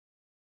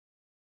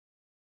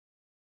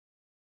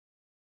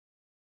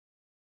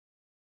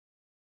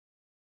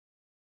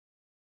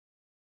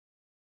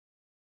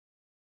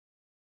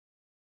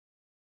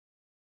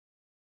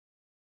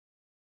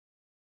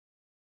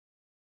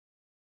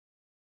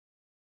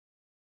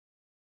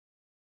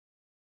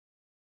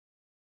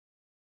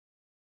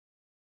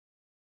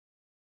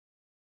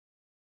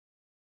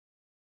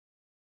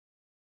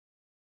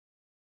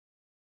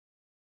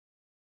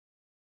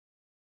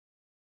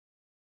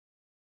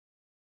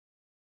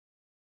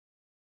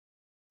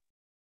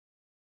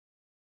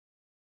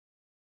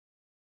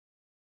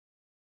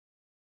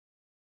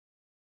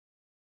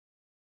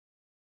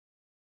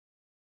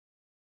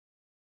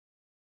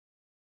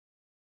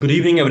Good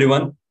evening,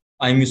 everyone.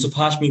 I'm Yusuf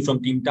Hashmi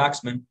from Team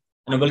Taxmann,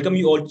 and I welcome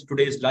you all to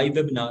today's live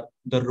webinar,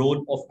 The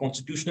Role of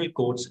Constitutional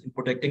Courts in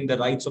Protecting the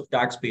Rights of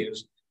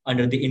Taxpayers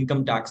under the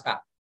Income Tax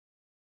Act.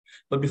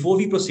 But before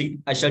we proceed,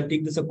 I shall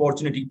take this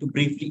opportunity to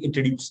briefly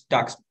introduce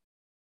Taxmann.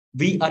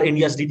 We are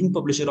India's leading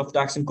publisher of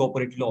tax and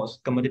corporate laws,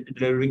 committed to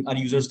delivering our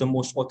users the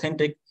most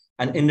authentic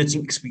and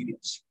enriching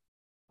experience.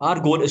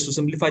 Our goal is to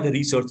simplify the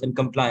research and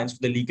compliance for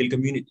the legal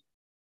community.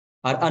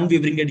 Our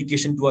unwavering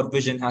dedication to our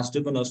vision has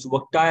driven us to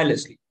work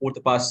tirelessly over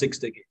the past 6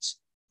 decades,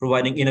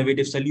 providing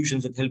innovative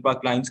solutions that help our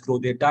clients grow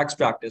their tax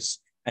practice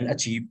and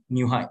achieve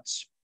new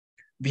heights.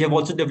 We have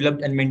also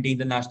developed and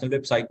maintained the national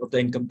website of the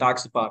Income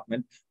Tax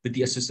Department with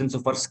the assistance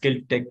of our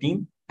skilled tech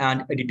team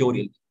and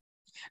editorial.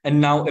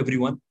 And now,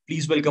 everyone,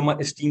 please welcome our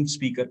esteemed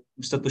speaker,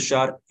 Mr.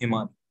 Tushar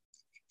Hemani.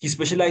 He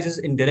specializes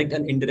in direct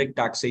and indirect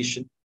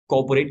taxation,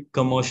 corporate,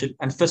 commercial,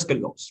 and fiscal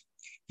laws.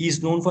 He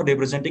is known for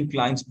representing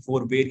clients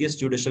before various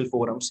judicial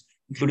forums,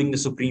 including the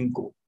Supreme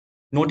Court.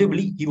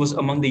 Notably, he was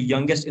among the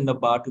youngest in the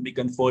bar to be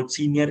conferred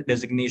senior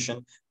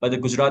designation by the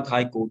Gujarat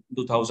High Court in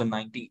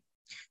 2019.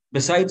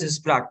 Besides his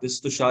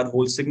practice, Tushar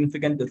holds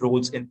significant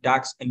roles in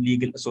tax and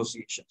legal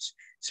associations,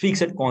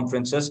 speaks at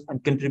conferences,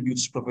 and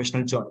contributes to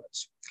professional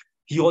journals.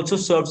 He also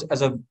serves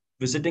as a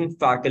visiting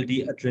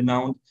faculty at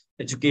renowned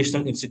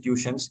educational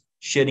institutions,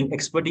 sharing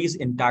expertise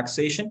in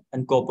taxation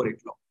and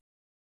corporate law.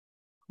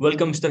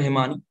 Welcome, Mr.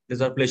 Hemani. It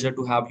is our pleasure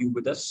to have you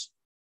with us.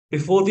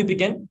 Before we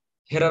begin,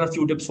 here are a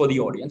few tips for the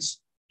audience.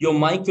 Your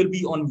mic will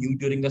be on mute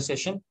during the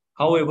session.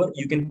 However,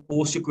 you can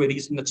post your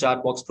queries in the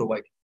chat box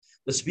provided.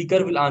 The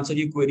speaker will answer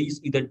your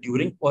queries either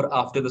during or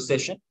after the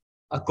session.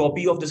 A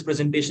copy of this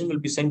presentation will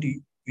be sent to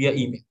you via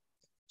email.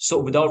 So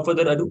without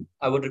further ado,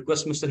 I would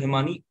request Mr.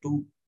 Hemani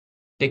to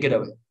take it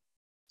away.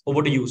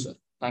 Over to you, sir.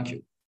 Thank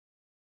you.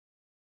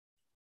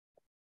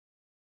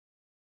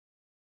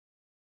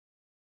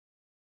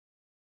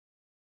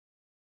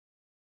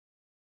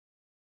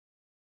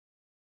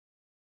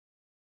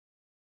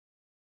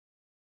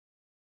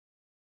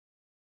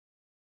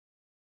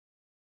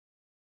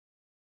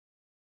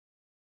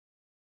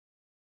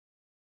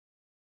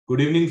 Good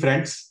evening,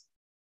 friends.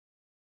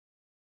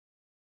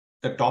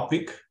 The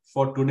topic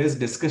for today's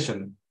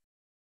discussion,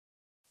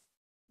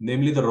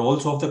 namely the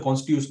roles of the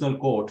Constitutional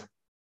Court,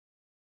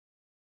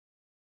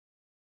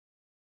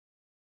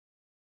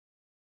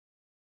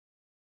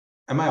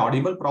 am I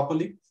audible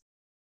properly?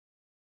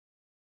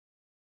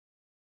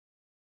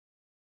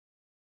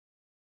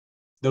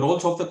 The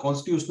roles of the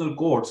Constitutional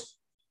Courts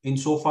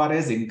insofar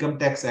as Income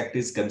Tax Act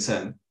is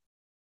concerned.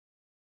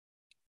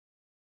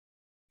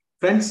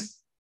 Friends,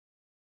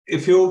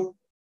 if you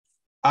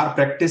are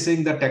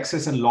practicing the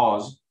taxation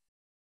laws,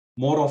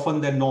 more often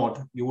than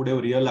not, you would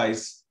have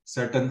realized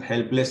certain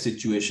helpless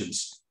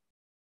situations.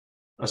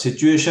 A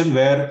situation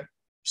where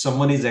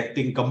someone is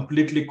acting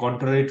completely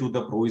contrary to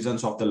the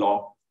provisions of the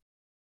law.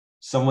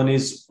 Someone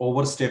is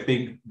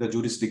overstepping the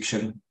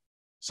jurisdiction.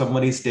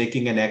 Someone is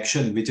taking an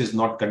action which is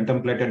not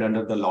contemplated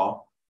under the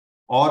law,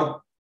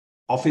 or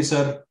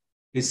officer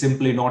is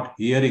simply not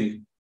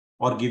hearing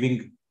or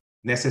giving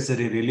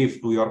necessary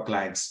relief to your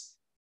clients.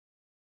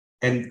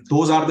 And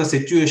those are the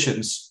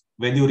situations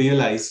when you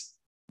realize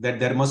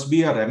that there must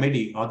be a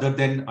remedy other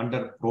than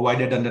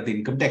provided under the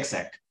Income Tax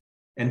Act.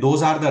 And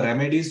those are the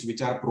remedies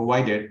which are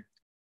provided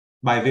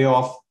by way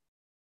of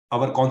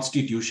our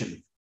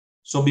Constitution.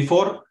 So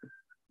before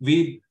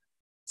we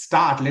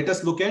start, let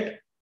us look at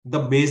the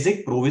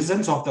basic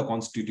provisions of the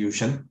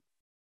Constitution,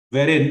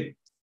 wherein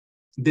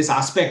this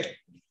aspect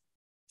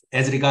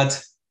as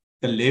regards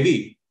the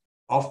levy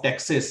of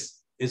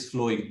taxes is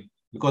flowing.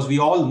 Because we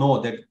all know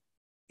that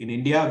in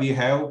India, we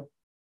have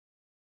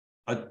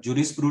a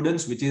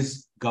jurisprudence which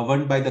is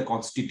governed by the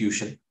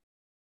Constitution.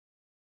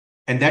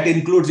 And that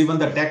includes even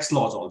the tax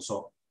laws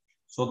also.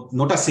 So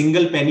not a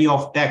single penny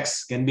of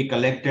tax can be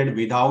collected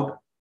without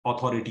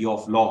authority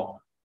of law.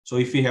 So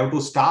if we have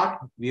to start,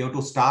 we have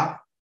to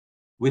start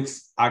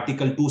with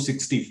Article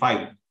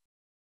 265.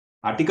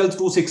 Article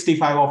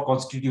 265 of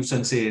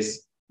Constitution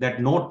says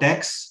that no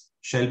tax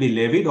shall be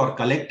levied or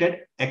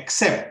collected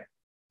except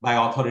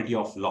by authority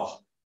of law.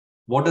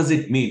 What does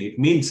it mean? It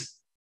means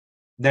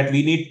that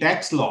we need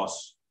tax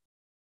laws,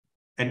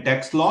 and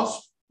tax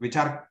laws which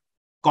are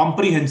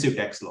comprehensive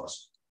tax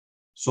laws.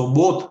 So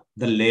both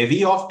the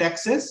levy of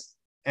taxes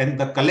and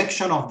the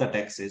collection of the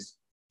taxes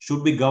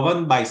should be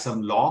governed by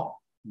some law,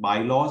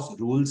 bylaws,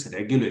 rules,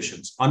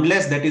 regulations.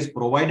 Unless that is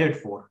provided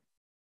for,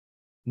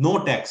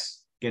 no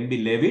tax can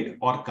be levied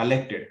or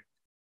collected.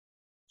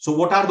 So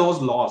what are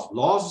those laws?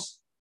 Laws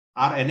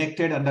are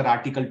enacted under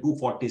Article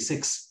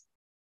 246.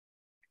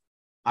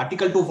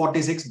 Article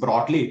 246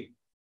 broadly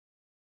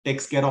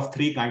takes care of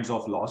three kinds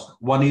of laws.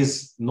 One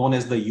is known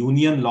as the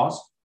union laws.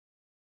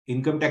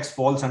 Income tax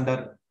falls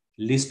under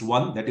list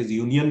 1, that is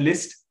union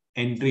list,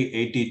 entry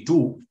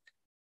 82,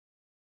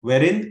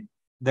 wherein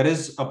there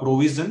is a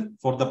provision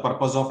for the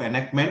purpose of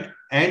enactment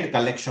and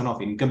collection of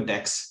income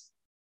tax.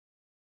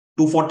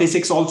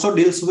 246 also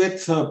deals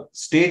with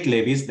state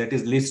levies, that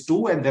is list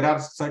 2, and there are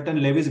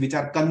certain levies which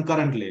are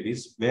concurrent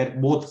levies, where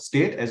both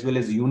state as well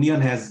as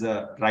union has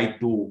the right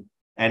to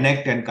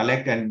enact and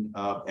collect and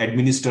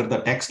administer the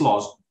tax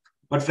laws.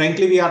 But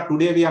frankly, we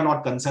are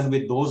not concerned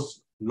with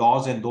those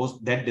laws and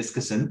that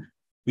discussion.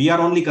 We are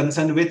only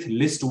concerned with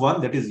list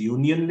 1, that is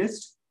union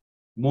list,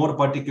 more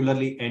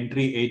particularly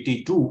entry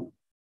 82,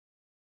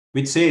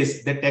 which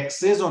says the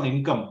taxes on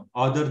income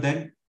other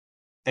than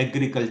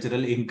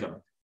agricultural income.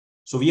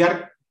 So we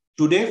are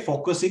today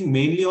focusing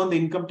mainly on the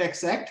Income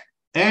Tax Act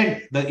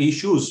and the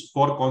issues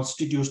for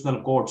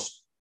constitutional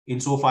courts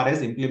insofar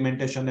as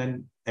implementation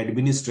and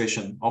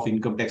administration of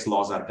income tax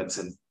laws are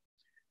concerned.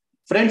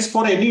 Friends,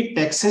 for any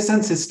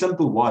taxation system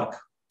to work,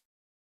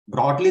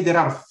 broadly there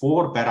are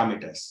 4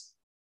 parameters.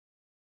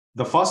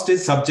 The first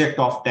is subject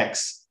of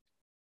tax.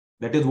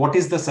 That is, what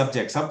is the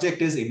subject?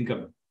 Subject is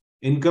income.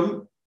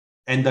 Income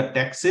and the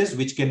taxes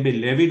which can be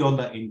levied on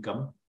the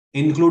income,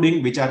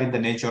 including which are in the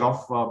nature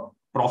of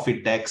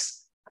profit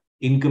tax,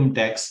 income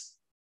tax.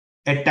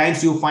 At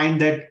times you find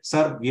that,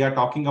 sir, we are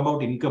talking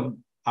about income.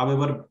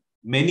 However,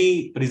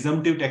 many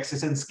presumptive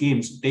taxation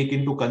schemes take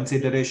into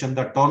consideration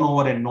the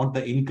turnover and not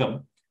the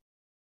income,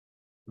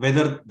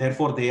 whether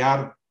therefore they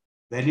are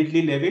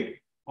validly levied,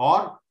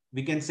 or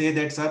we can say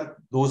that, sir,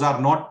 those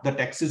are not the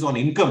taxes on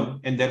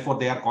income and therefore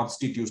they are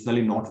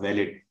constitutionally not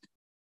valid.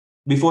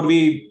 Before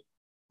we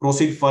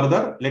proceed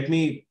further, let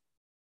me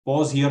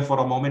pause here for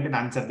a moment and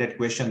answer that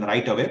question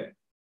right away.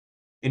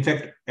 In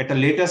fact, at a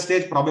later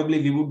stage, probably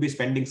we would be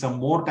spending some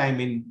more time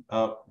in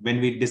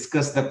when we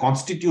discuss the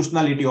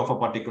constitutionality of a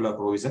particular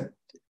provision.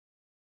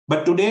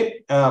 But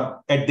today,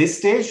 at this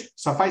stage,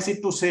 suffice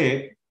it to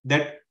say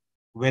that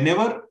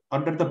whenever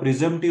under the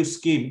presumptive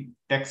scheme,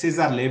 taxes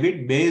are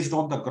levied based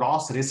on the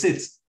gross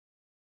receipts,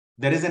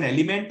 there is an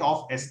element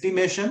of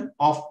estimation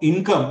of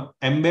income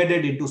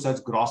embedded into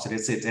such gross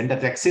receipts. And the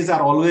taxes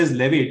are always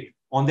levied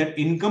on that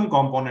income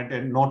component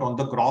and not on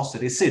the gross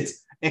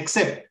receipts,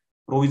 except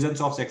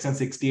provisions of section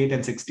 68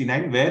 and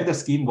 69, where the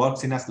scheme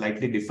works in a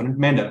slightly different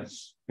manner.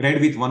 Read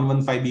with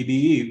 115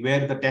 BBE,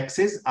 where the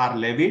taxes are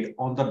levied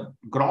on the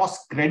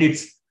gross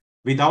credits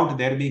without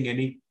there being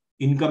any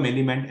income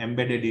element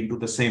embedded into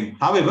the same.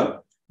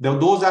 However,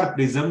 those are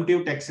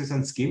presumptive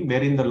taxation scheme,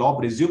 wherein the law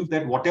presumes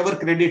that whatever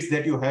credits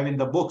that you have in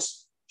the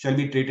books shall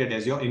be treated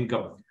as your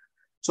income.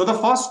 So the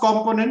first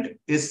component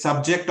is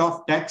subject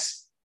of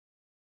tax,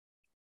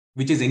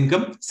 which is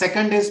income.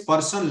 Second is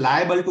person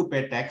liable to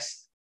pay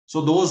tax.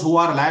 So those who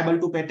are liable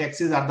to pay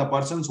taxes are the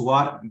persons who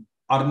are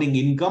earning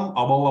income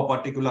above a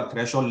particular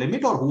threshold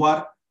limit, or who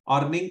are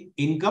earning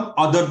income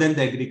other than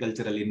the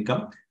agricultural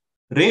income.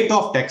 Rate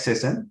of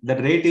taxation, the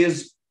rate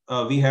is,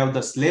 we have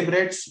the slab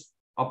rates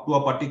up to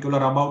a particular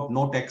amount,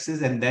 no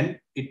taxes, and then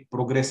it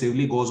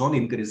progressively goes on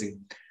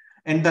increasing.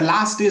 And the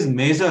last is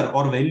measure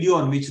or value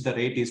on which the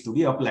rate is to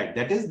be applied.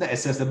 That is the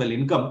assessable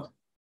income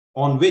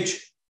on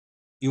which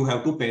you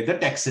have to pay the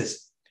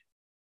taxes.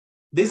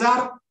 These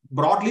are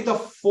broadly the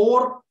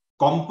 4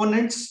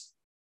 components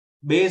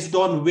based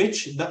on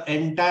which the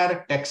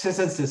entire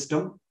taxation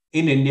system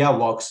in India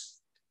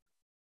works.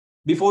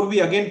 Before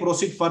we again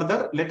proceed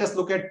further, let us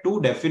look at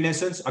 2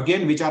 definitions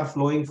again, which are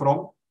flowing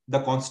from the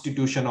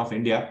Constitution of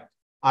India.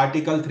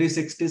 Article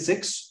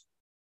 366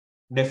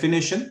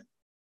 definition,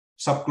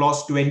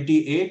 subclause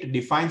 28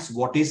 defines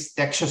what is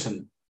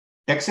taxation.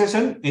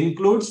 Taxation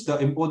includes the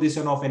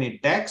imposition of any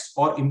tax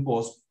or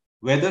impost,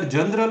 whether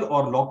general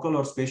or local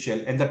or special,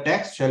 and the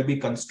tax shall be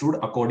construed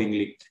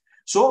accordingly.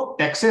 So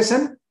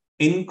taxation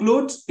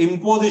includes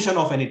imposition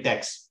of any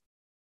tax.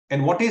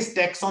 And what is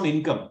tax on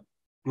income?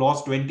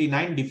 Clause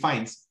 29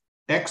 defines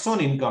tax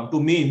on income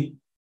to mean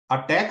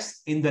a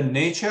tax in the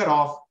nature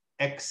of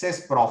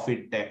excess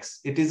profit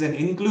tax. It is an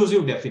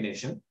inclusive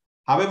definition.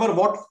 However,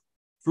 what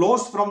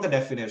flows from the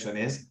definition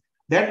is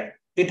that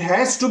it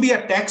has to be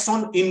a tax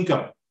on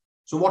income.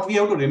 So what we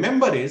have to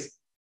remember is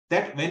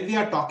that when we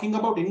are talking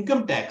about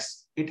income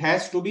tax, it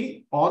has to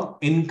be on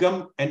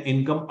income and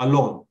income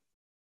alone.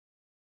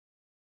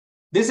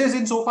 This is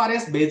insofar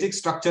as basic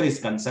structure is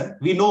concerned.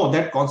 We know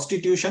that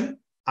Constitution,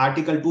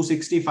 Article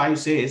 265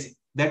 says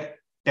that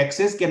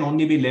taxes can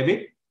only be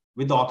levied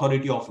with the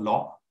authority of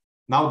law.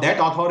 Now that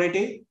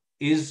authority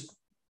is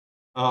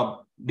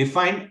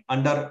defined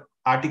under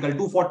Article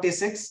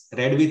 246,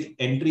 read with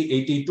entry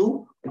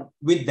 82.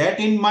 With that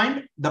in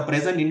mind, the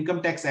present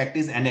Income Tax Act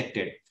is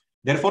enacted.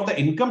 Therefore, the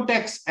Income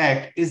Tax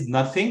Act is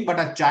nothing but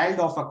a child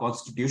of a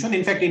constitution.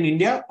 In fact, in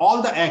India,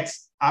 all the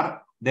acts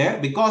are there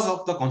because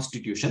of the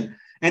constitution.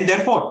 And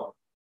therefore,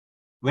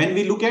 when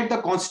we look at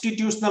the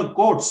constitutional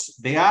courts,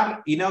 they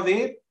are in a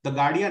way the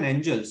guardian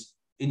angels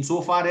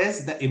insofar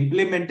as the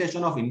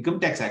implementation of Income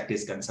Tax Act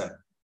is concerned.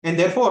 And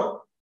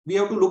therefore, we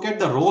have to look at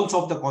the roles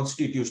of the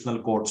constitutional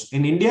courts.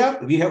 In India,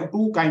 we have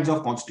 2 kinds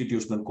of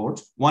constitutional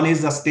courts. One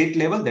is the state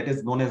level, that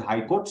is known as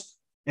high courts.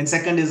 And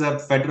second is a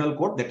federal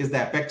court, that is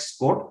the apex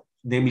court,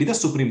 namely the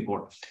Supreme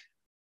Court.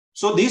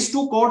 So these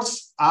 2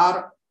 courts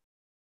are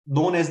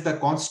known as the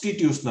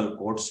constitutional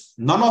courts.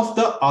 None of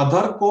the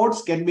other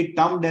courts can be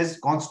termed as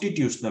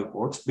constitutional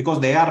courts because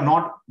they are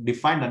not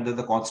defined under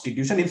the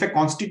constitution. In fact,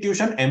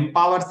 constitution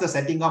empowers the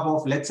setting up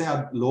of, let's say,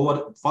 a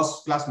lower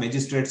first class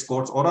magistrates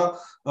courts or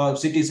a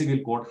city civil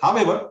court.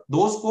 However,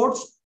 those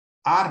courts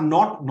are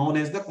not known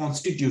as the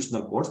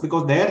constitutional courts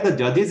because there the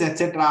judges,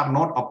 etc., are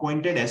not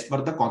appointed as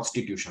per the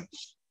constitution.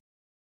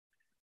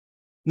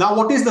 Now,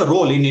 what is the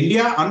role in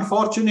India?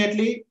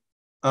 Unfortunately,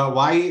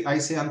 why I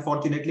say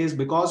unfortunately is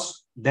because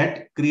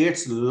that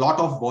creates a lot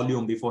of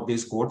volume before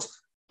these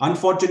courts.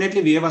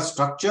 Unfortunately, we have a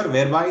structure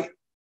whereby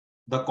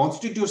the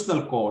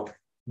constitutional court,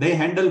 they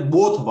handle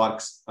both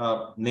works,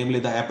 namely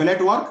the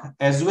appellate work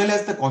as well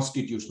as the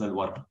constitutional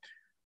work.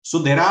 So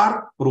there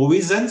are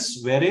provisions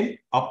wherein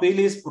appeal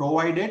is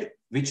provided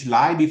which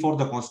lie before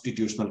the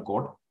constitutional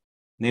court,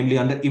 namely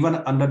even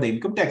under the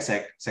Income Tax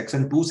Act,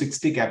 section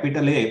 260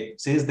 capital A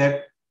says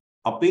that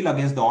appeal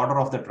against the order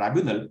of the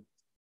tribunal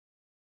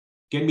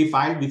can be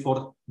filed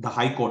before the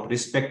High Court,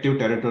 respective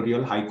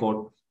territorial High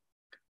Court.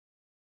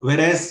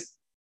 Whereas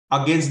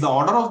against the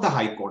order of the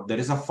High Court, there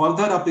is a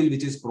further appeal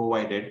which is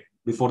provided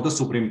before the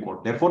Supreme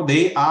Court. Therefore,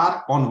 they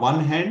are, on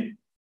one hand,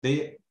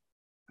 they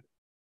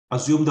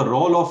assume the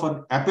role of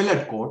an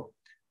appellate court.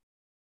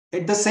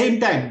 At the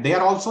same time, they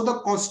are also the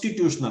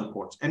constitutional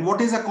courts. And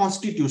what is a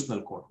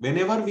constitutional court?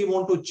 Whenever we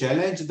want to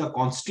challenge the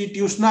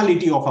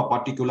constitutionality of a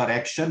particular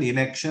action,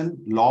 inaction,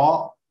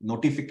 law,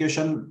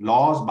 notification,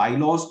 laws,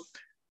 bylaws,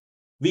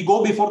 we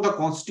go before the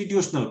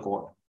constitutional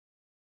court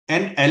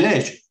and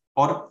allege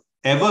or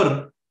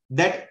aver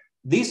that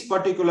this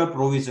particular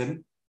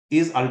provision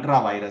is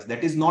ultra vires,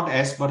 that is not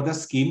as per the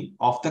scheme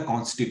of the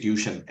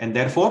constitution. And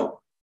therefore,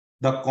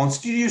 the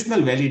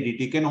constitutional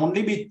validity can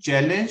only be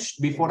challenged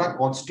before a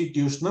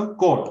constitutional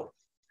court.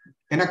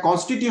 And a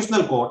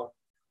constitutional court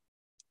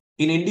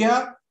in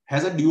India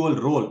has a dual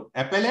role,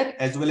 appellate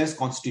as well as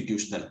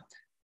constitutional.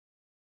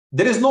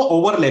 There is no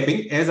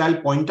overlapping, as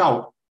I'll point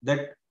out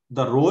that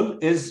the role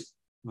is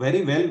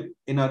very well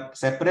in a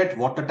separate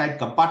watertight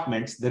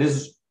compartments. There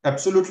is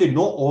absolutely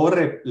no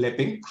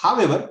overlapping.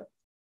 However,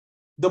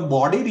 the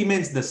body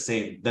remains the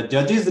same. The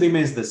judges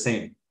remains the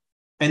same.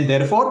 And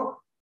therefore,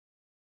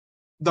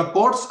 the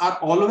courts are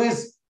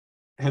always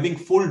having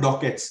full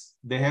dockets.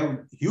 They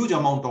have huge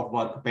amount of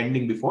work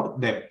pending before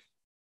them.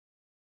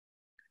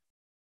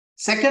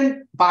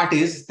 Second part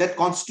is that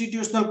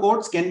constitutional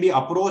courts can be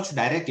approached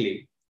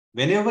directly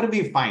whenever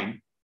we find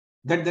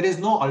that there is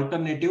no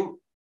alternative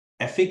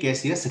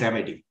efficacious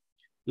remedy.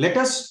 Let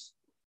us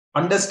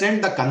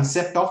understand the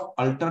concept of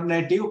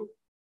alternative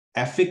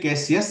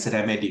efficacious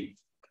remedy.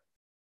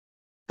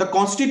 The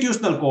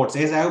constitutional courts,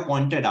 as I have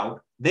pointed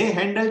out, they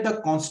handle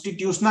the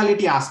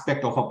constitutionality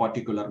aspect of a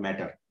particular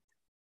matter.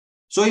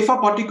 So if a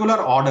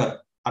particular order,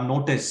 a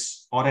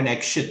notice, or an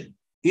action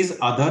is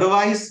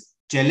otherwise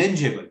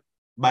challengeable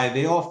by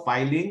way of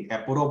filing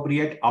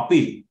appropriate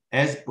appeal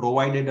as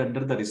provided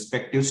under the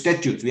respective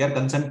statutes. We are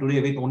concerned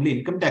today with only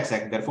Income Tax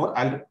Act. Therefore,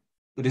 I'll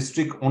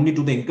restrict only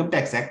to the Income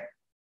Tax Act.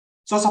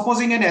 So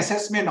supposing an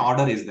assessment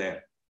order is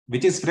there,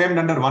 which is framed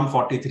under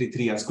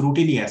 143(3), a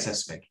scrutiny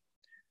assessment.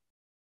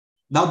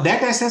 Now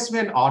that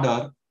assessment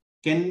order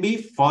can be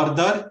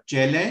further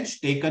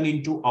challenged, taken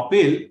into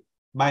appeal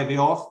by way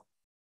of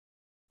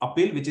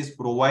appeal which is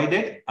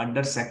provided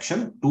under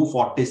section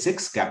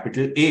 246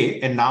 capital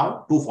A and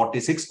now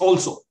 246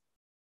 also.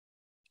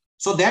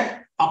 So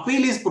that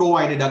appeal is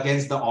provided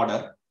against the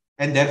order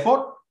and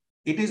therefore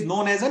it is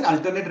known as an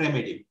alternate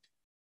remedy.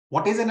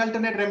 What is an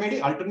alternate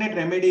remedy? Alternate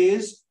remedy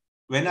is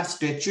when a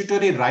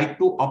statutory right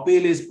to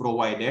appeal is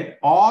provided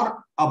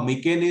or a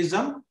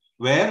mechanism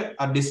where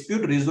a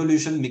dispute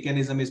resolution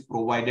mechanism is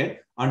provided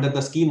under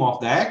the scheme of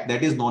the Act,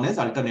 that is known as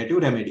alternative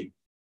remedy.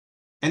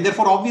 And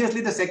therefore,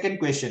 obviously, the second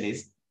question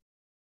is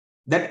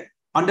that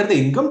under the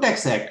Income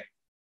Tax Act,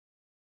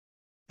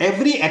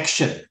 every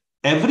action,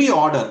 every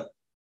order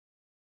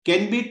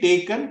can be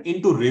taken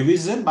into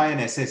revision by an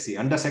SSC.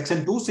 Under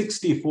section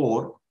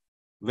 264,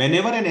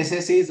 whenever an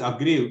SSC is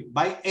aggrieved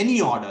by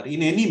any order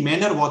in any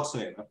manner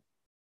whatsoever,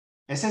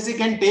 SSC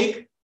can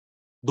take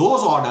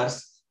those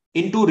orders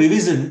into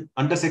revision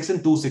under section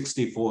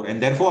 264.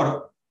 And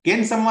therefore,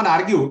 can someone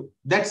argue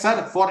that,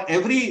 sir, for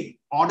every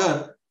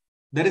order,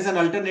 there is an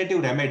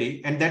alternative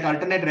remedy, and that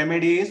alternate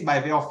remedy is by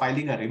way of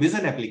filing a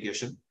revision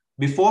application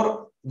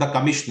before the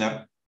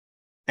commissioner,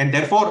 and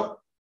therefore,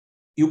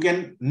 you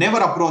can never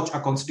approach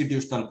a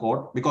constitutional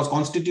court because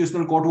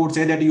constitutional court would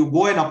say that you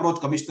go and approach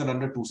commissioner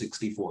under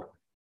 264.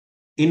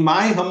 In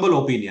my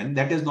humble opinion,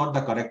 that is not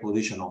the correct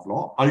position of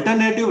law.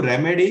 Alternative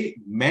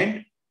remedy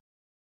meant,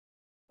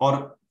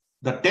 or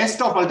the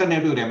test of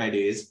alternative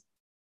remedy is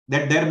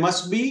that there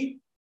must be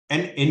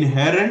an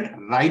inherent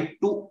right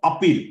to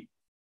appeal.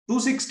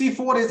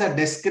 264 is a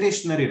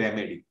discretionary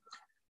remedy.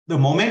 The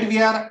moment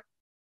we are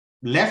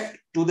left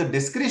to the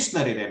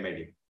discretionary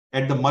remedy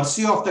at the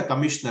mercy of the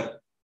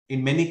commissioner,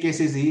 in many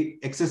cases he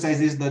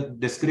exercises the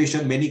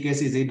discretion, many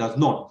cases he does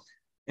not.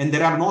 And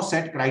there are no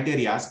set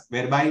criteria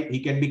whereby he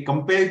can be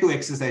compelled to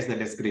exercise the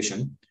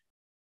discretion.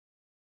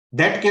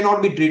 that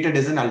cannot be treated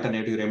as an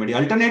alternative remedy.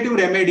 Alternative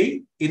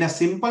remedy, in a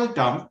simple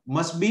term,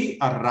 must be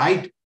a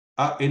right,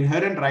 an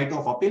inherent right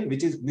of appeal,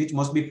 which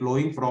must be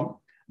flowing from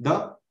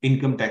the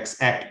Income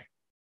Tax Act.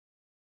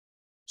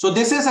 So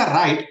this is a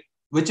right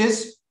which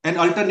is an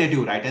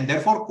alternative right, and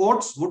therefore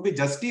courts would be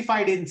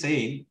justified in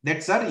saying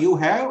that, sir, you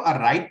have a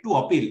right to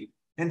appeal,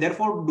 and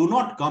therefore do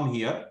not come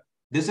here.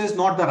 This is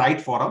not the right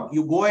forum.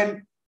 You go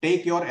and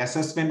take your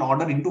assessment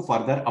order into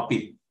further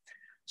appeal.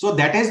 So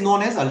that is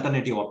known as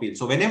alternative appeal.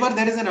 So whenever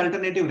there is an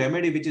alternative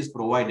remedy which is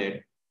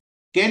provided,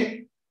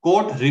 can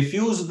court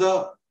refuse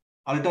the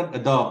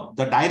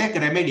direct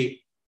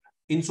remedy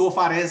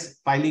insofar as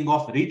filing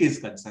of writ is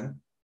concerned?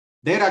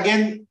 There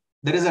again,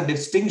 there is a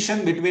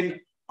distinction between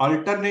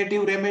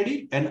alternative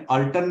remedy and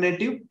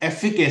alternative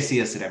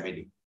efficacious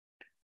remedy.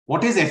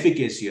 What is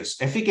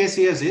efficacious?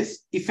 Efficacious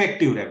is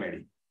effective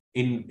remedy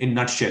in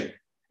nutshell.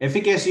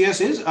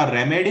 Efficacious is a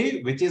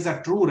remedy which is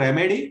a true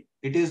remedy.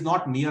 It is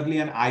not merely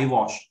an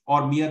eyewash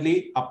or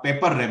merely a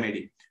paper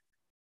remedy.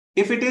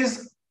 If it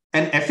is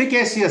an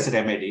efficacious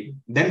remedy,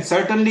 then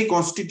certainly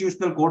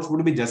constitutional courts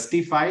would be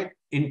justified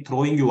in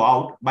throwing you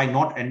out by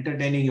not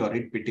entertaining your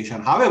writ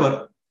petition.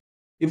 However,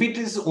 if it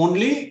is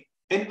only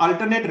an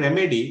alternate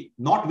remedy,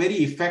 not very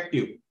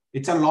effective,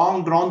 it's a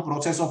long drawn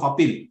process of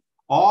appeal,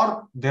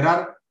 or there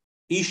are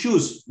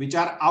issues which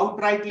are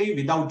outrightly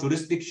without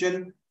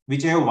jurisdiction,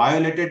 which have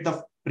violated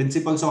the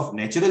principles of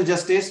natural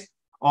justice,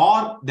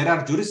 or there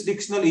are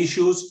jurisdictional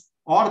issues,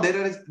 or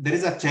there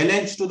is a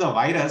challenge to the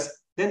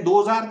virus, then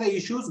those are the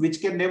issues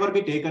which can never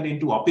be taken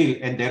into appeal,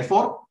 and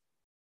therefore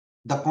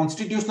the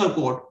Constitutional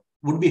Court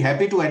would be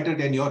happy to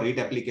entertain your writ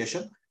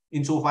application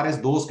insofar as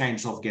those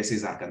kinds of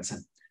cases are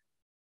concerned.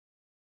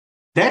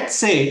 That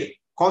said,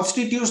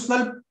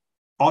 constitutional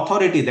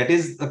authority, that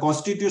is the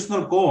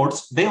constitutional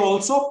courts, they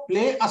also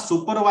play a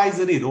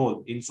supervisory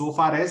role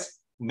insofar as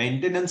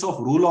maintenance of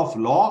rule of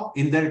law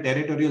in their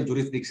territorial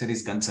jurisdiction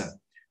is concerned.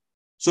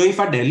 So if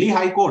a Delhi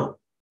High Court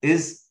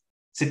is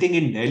sitting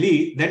in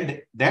Delhi,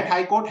 then that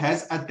High Court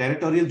has a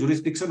territorial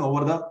jurisdiction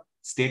over the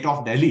state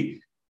of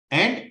Delhi.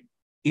 And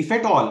if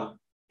at all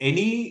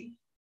any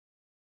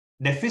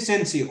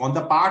deficiency on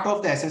the part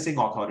of the assessing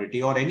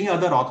authority or any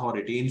other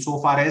authority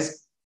insofar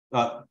as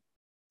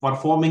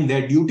performing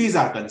their duties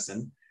are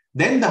concerned,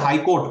 then the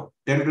High Court,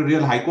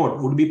 territorial High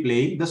Court, would be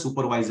playing the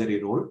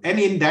supervisory role. And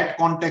in that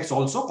context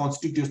also,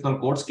 constitutional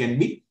courts can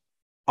be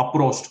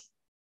approached.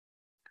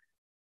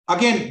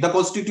 Again, the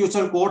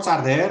constitutional courts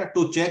are there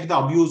to check the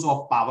abuse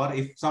of power.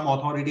 If some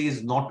authority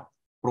is not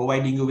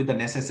providing you with the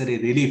necessary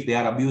relief, they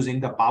are abusing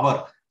the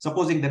power.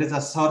 Supposing there is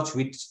a search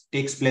which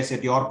takes place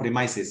at your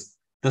premises,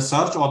 the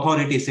search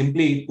authority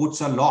simply puts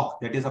a lock,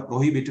 that is a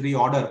prohibitory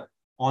order,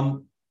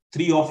 on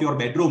 3 of your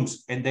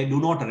bedrooms, and they do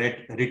not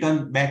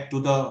return back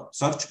to the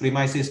search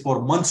premises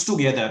for months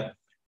together.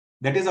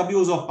 That is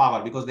abuse of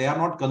power, because they are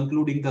not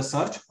concluding the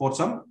search for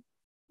some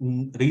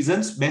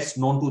reasons best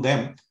known to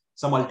them,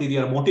 some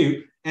ulterior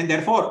motive. And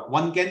therefore,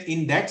 one can,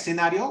 in that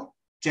scenario,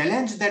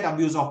 challenge that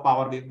abuse of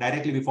power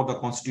directly before the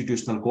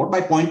Constitutional Court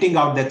by pointing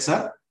out that,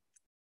 sir,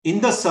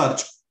 in the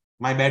search,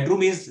 my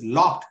bedroom is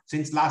locked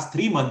since last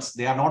 3 months.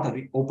 They are not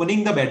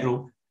opening the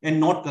bedroom and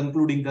not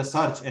concluding the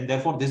search. And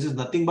therefore, this is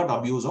nothing but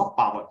abuse of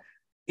power.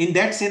 In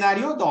that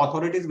scenario, the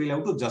authorities will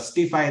have to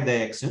justify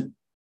the action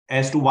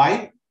as to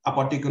why a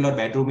particular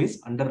bedroom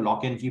is under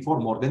lock and key for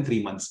more than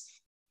 3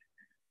 months.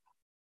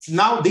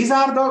 Now, these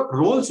are the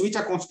roles which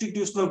a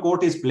constitutional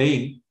court is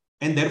playing.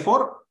 And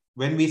therefore,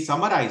 when we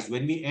summarize,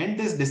 when we end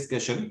this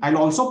discussion, I'll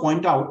also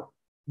point out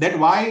that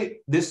why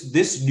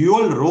this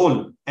dual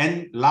role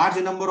and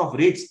large number of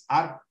writs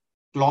are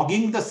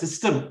clogging the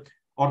system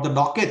or the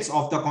dockets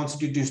of the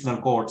constitutional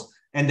courts.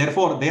 And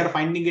therefore, they are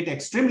finding it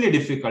extremely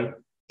difficult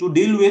to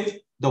deal with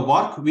the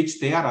work which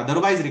they are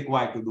otherwise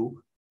required to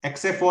do,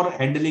 except for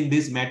handling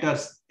these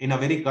matters in a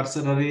very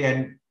cursory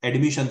and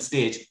admission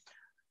stage.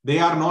 They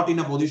are not in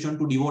a position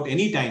to devote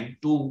any time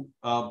to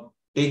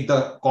take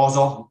the cause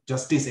of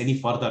justice any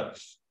further.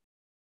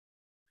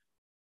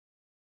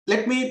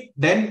 Let me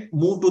then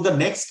move to the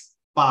next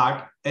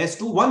part as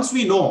to, once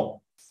we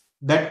know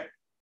that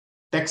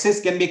taxes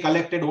can be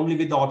collected only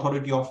with the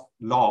authority of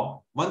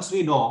law, once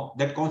we know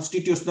that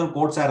constitutional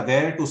courts are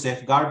there to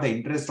safeguard the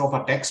interest of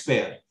a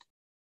taxpayer,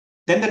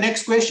 then the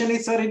next question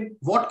is, sir,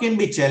 what can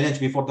be challenged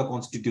before the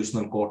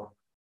Constitutional Court?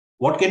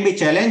 What can be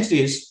challenged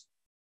is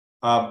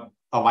a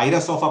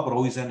virus of a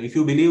provision. If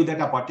you believe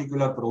that a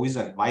particular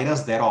provision,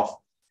 virus thereof,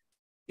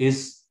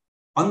 is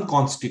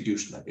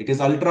unconstitutional, it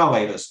is ultra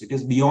virus, it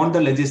is beyond the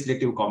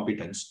legislative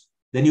competence,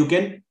 then you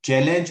can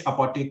challenge a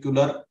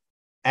particular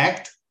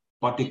act,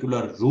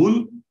 particular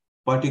rule,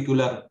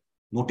 particular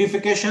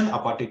notification, a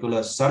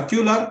particular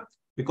circular,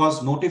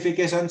 because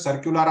notification,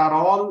 circular are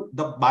all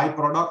the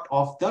byproduct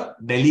of the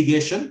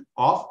delegation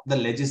of the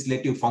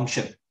legislative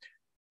function.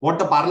 What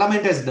the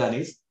Parliament has done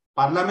is,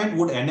 Parliament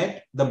would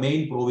enact the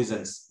main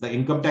provisions. The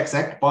Income Tax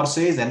Act per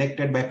se is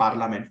enacted by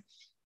Parliament.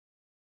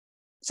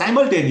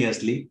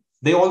 Simultaneously,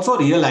 they also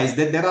realize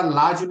that there are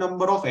large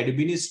number of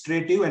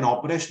administrative and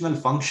operational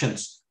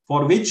functions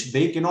for which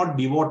they cannot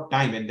devote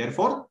time, and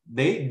therefore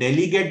they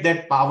delegate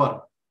that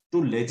power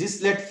to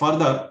legislate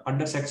further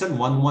under Section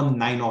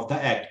 119 of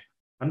the Act.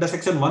 Under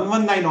Section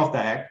 119 of the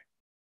Act,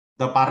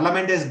 the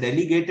Parliament has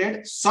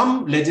delegated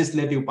some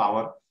legislative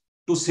power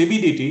to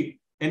CBDT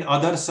and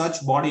other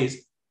such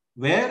bodies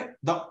where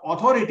the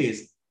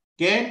authorities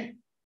can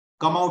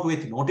come out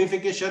with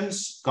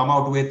notifications, come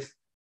out with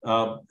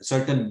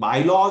certain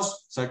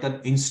bylaws,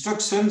 certain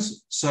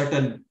instructions,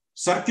 certain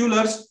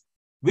circulars,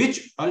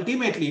 which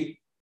ultimately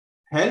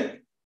help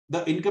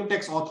the income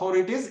tax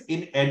authorities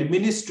in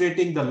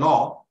administrating the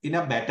law in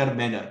a better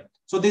manner.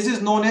 So this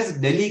is known as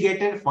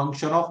delegated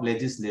function of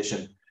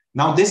legislation.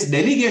 Now, this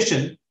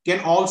delegation can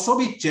also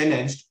be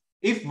challenged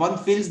if one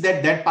feels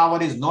that that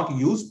power is not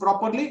used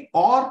properly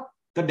or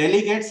the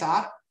delegates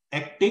are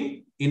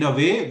acting in a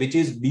way which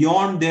is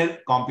beyond their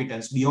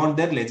competence, beyond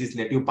their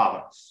legislative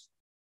power.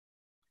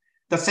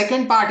 The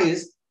second part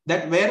is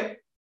that where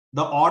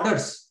the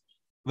orders,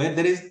 where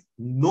there is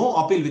no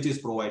appeal which is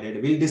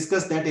provided. We'll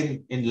discuss that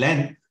in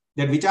length,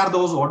 that which are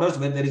those orders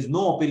where there is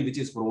no appeal which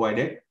is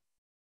provided.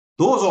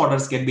 Those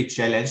orders can be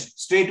challenged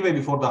straightway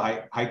before the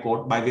High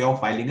Court by way of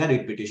filing a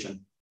writ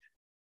petition.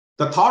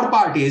 The third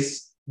part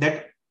is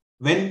that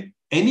when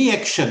any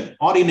action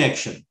or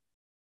inaction,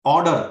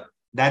 order,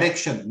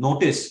 direction,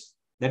 notice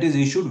that is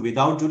issued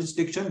without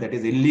jurisdiction, that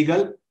is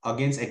illegal,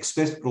 against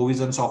express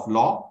provisions of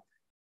law,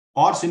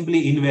 or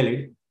simply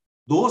invalid,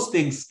 those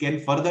things can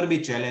further be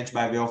challenged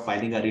by way of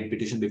filing a writ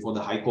petition before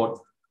the High Court.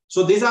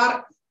 So these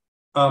are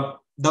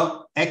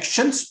the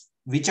actions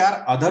which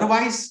are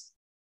otherwise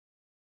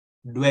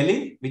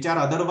dwelling, which are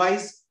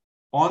otherwise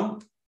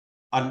on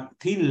a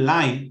thin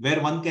line where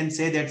one can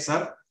say that,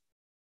 sir,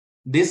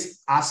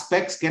 these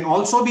aspects can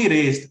also be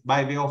raised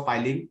by way of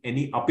filing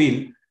any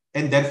appeal.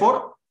 And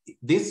therefore,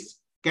 this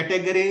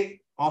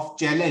category of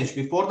challenge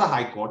before the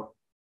High Court,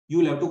 you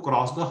will have to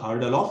cross the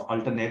hurdle of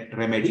alternate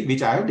remedy,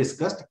 which I have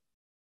discussed a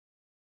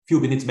few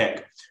minutes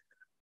back.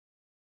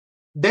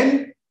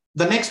 Then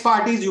the next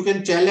part is you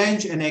can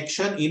challenge an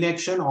action,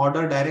 inaction,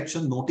 order,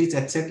 direction, notice,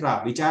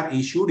 etc., which are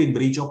issued in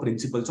breach of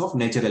principles of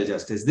natural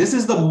justice. This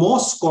is the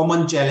most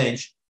common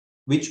challenge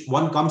which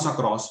one comes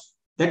across,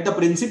 that the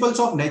principles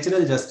of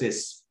natural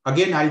justice,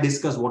 again, I'll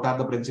discuss what are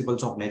the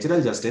principles of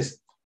natural justice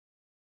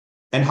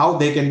and how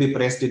they can be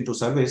pressed into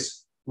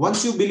service.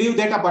 Once you believe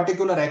that a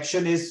particular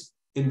action is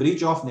in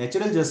breach of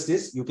natural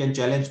justice, you can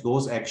challenge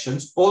those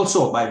actions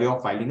also by way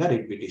of filing a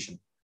writ petition.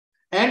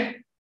 And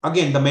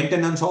again, the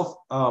maintenance of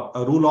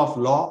a rule of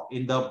law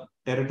in the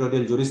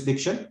territorial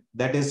jurisdiction,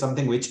 that is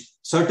something which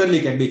certainly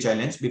can be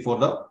challenged before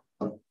the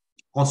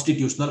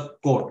Constitutional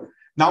Court.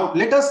 Now,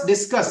 let us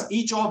discuss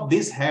each of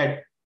these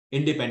head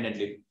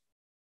independently.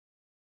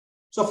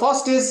 So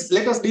first is,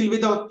 let us deal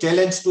with the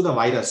challenge to the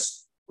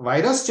Vires.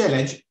 Vires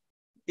challenge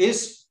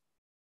is,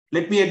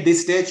 let me at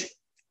this stage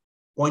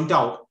point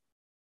out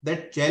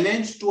that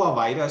challenge to a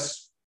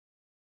Vires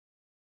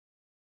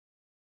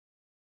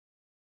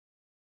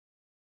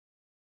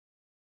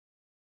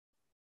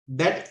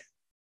that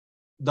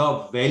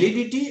the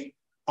validity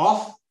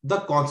of the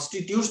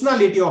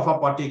constitutionality of a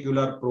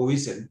particular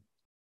provision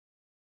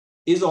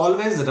is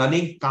always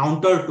running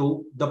counter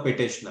to the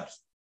petitioner.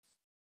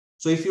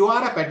 So if you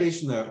are a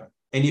petitioner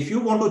and if you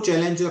want to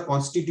challenge the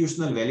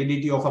constitutional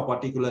validity of a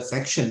particular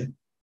section,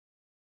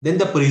 then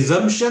the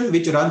presumption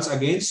which runs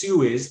against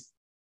you is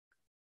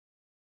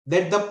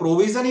that the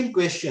provision in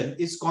question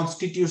is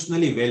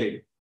constitutionally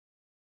valid.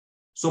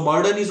 So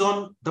burden is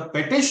on the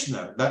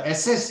petitioner, the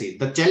assessee,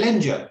 the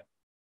challenger,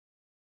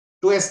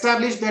 to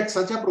establish that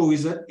such a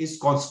provision is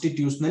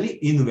constitutionally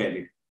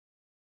invalid.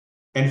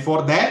 And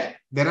for that,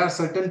 there are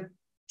certain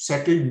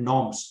settled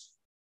norms.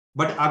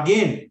 But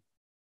again,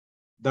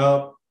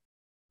 the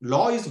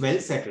law is well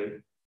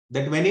settled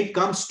that when it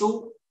comes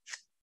to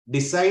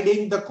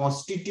deciding the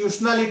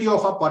constitutionality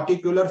of a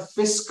particular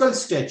fiscal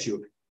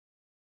statute,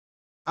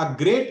 a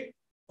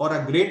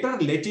greater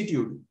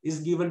latitude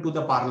is given to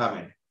the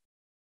Parliament.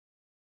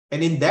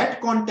 And in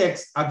that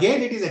context,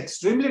 again, it is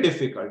extremely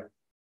difficult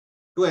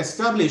to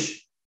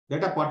establish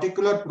that a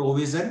particular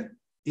provision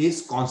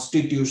is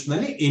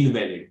constitutionally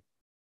invalid.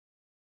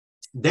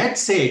 That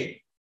said,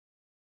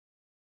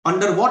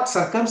 under what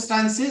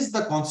circumstances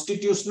the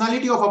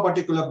constitutionality of a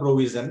particular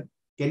provision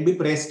can be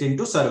pressed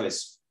into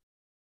service?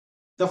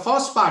 The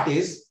first part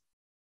is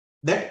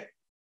that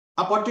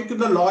a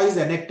particular law is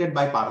enacted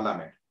by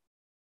Parliament.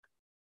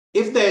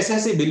 If the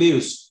assessee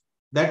believes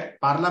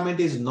that Parliament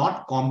is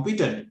not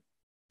competent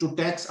to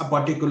tax a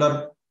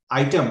particular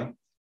item,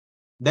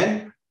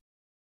 then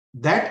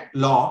that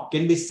law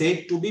can be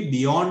said to be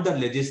beyond the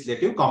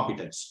legislative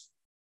competence.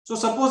 So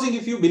supposing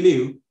if you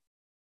believe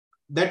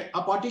that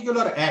a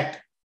particular act,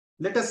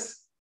 let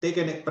us take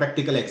a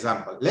practical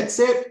example. Let's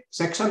say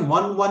section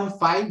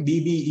 115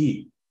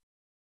 BBE,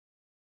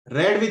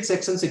 read with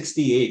section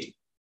 68.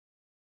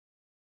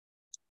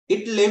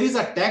 It levies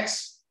a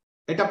tax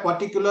at a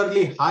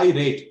particularly high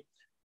rate,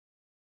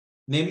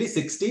 namely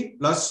 60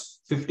 plus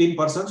 15%,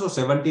 so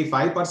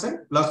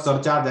 75% plus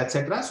surcharge,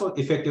 etc. So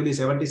effectively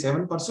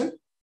 77%.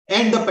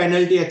 and the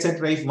penalty,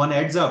 etc. If one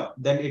adds up,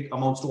 then it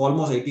amounts to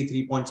almost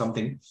 83 point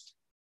something.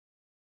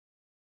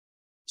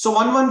 So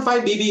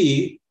 115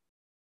 BBE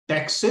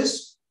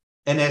taxes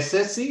an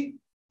SSC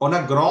on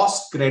a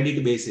gross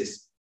credit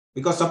basis.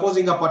 Because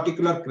supposing a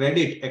particular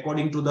credit,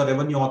 according to the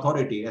revenue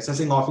authority,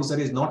 assessing officer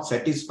is not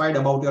satisfied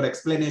about your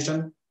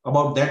explanation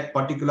about that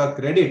particular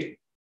credit,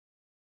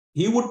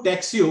 he would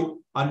tax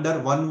you under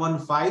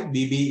 115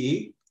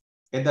 BBE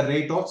at the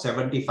rate of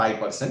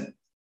 75%.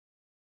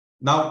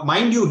 Now,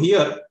 mind you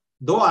here,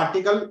 though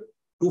Article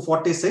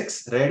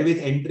 246 read with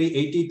entry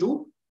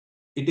 82,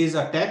 it is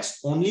a tax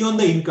only on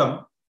the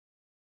income.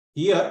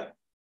 Here,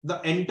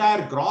 the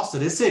entire gross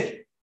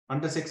receipt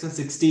under section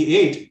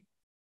 68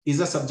 is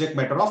a subject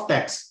matter of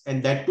tax,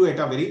 and that too at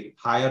a very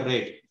higher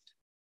rate.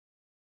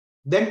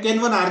 Then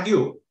can one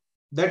argue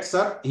that,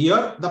 sir,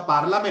 here the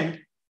parliament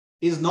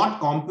is not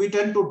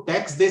competent to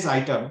tax this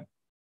item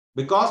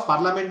because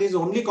parliament is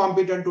only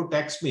competent to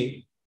tax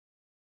me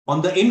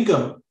on the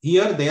income.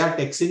 Here they are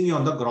taxing me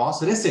on the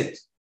gross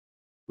receipts.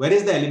 Where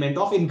is the element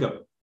of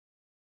income?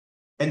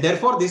 And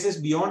therefore, this is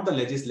beyond the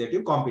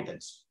legislative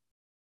competence.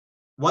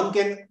 One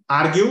can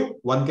argue,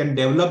 one can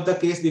develop the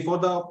case before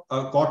the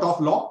court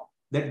of law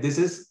that this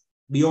is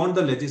beyond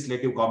the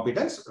legislative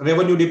competence.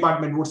 Revenue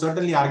Department would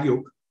certainly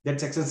argue that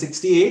section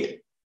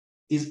 68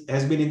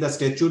 has been in the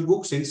statute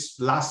book since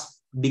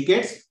last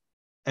decades,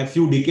 a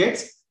few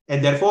decades,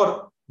 and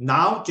therefore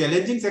now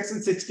challenging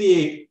section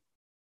 68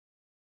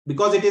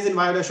 because it is in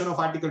violation of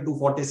Article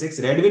 246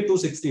 read with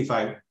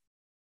 265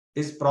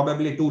 is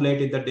probably too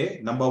late in the day.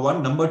 Number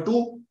one. Number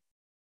two,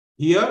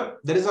 here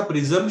there is a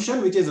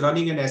presumption which is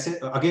running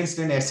against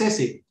an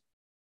SSC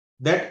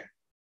that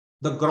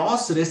the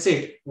gross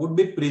receipt would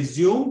be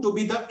presumed to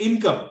be the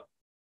income.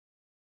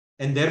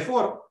 And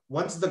therefore,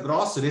 once the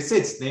gross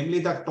receipts, namely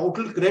the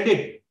total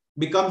credit,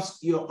 becomes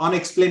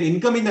unexplained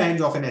income in the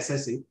hands of an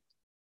SSC,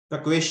 the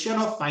question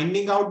of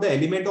finding out the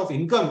element of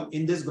income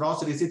in this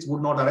gross receipts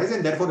would not arise,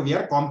 and therefore we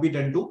are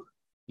competent to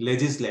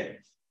legislate.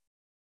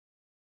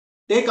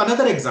 Take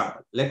another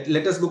example.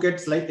 Let us look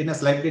at in a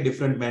slightly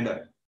different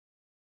manner.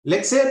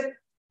 Let's say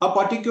a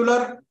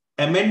particular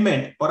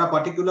amendment or a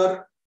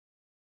particular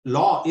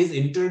law is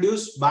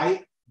introduced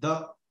by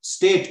the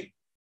state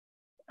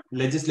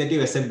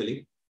legislative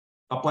assembly.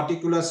 A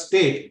particular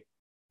state,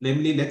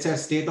 namely let's say a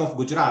state of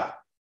Gujarat,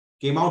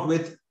 came out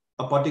with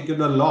a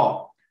particular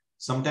law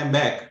sometime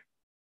back,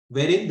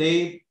 wherein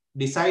they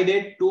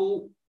decided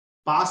to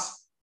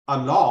pass a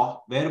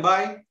law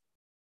whereby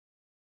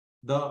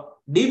the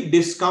deep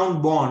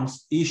discount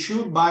bonds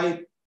issued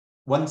by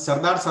one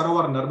Sardar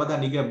Sarovar Narmada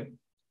Nigam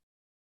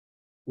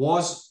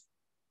was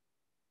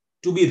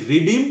to be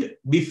redeemed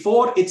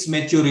before its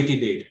maturity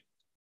date.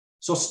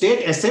 So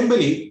state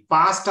assembly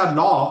passed a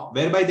law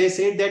whereby they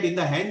said that in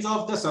the hands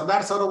of the Sardar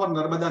Sarovar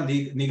Narmada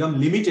Nigam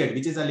Limited,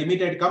 which is a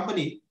limited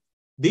company,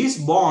 these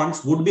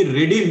bonds would be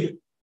redeemed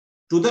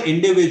to the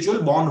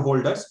individual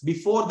bondholders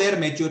before their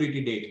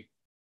maturity date.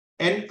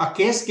 And a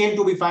case came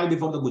to be filed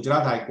before the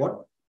Gujarat High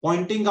Court,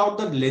 pointing out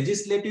the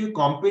legislative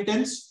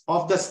competence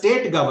of the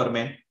state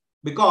government,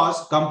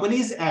 because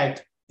Companies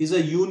Act is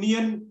a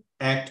union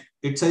act.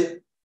 It's a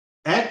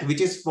act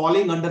which is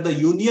falling under the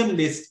union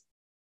list,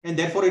 and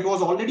therefore it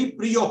was already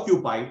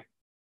preoccupied.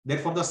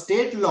 Therefore, the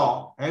state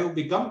law have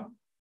become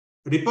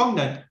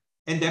repugnant,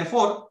 and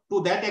therefore,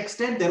 to that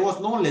extent, there was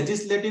no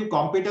legislative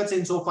competence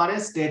insofar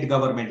as state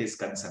government is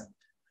concerned.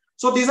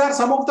 So these are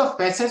some of the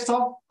facets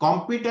of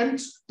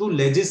competence to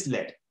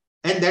legislate.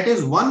 And that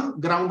is one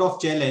ground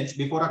of challenge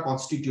before a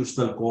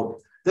constitutional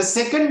court. The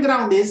second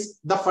ground is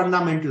the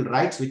fundamental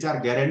rights which are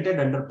guaranteed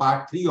under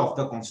Part 3 of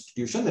the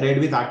Constitution, read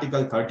with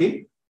Article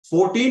 13.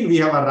 14, we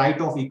have a right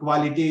of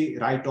equality,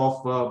 right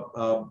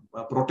of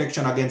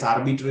protection against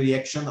arbitrary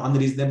action,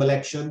 unreasonable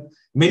action,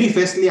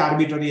 manifestly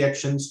arbitrary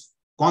actions,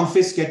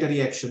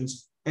 confiscatory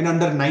actions. And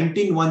under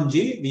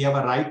 19(1)(g), we have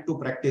a right to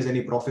practice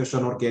any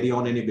profession or carry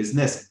on any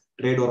business,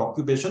 trade or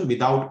occupation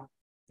without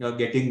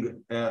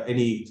getting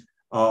any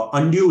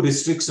undue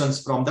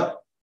restrictions from the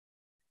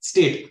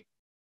state.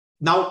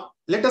 Now,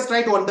 let us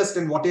try to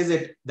understand what is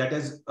it that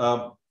is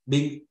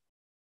being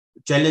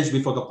challenged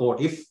before the court.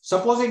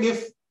 Supposing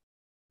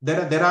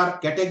there are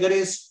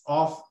categories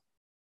of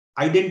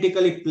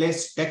identically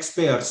placed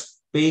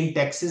taxpayers paying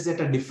taxes at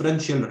a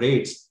differential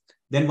rates,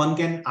 then one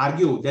can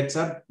argue that,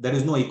 sir, there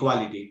is no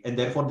equality, and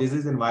therefore this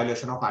is in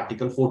violation of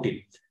Article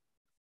 14.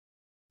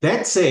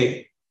 That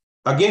said,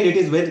 again, it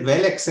is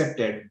well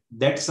accepted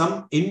that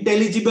some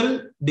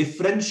intelligible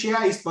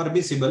differentia is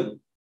permissible.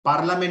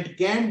 Parliament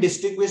can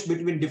distinguish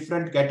between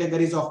different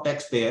categories of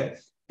taxpayer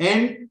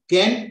and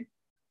can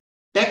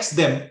tax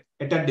them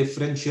at a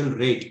differential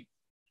rate.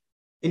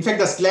 In fact,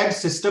 the slab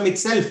system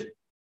itself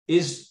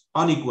is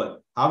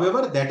unequal.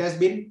 However, that has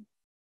been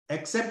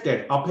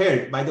accepted,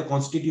 upheld by the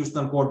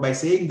Constitutional Court by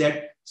saying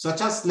that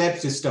such a slab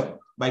system,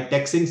 by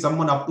taxing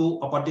someone up to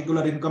a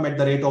particular income at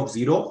the rate of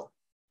 0,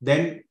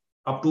 then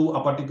up to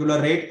a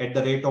particular rate at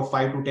the rate of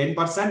 5 to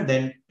 10%,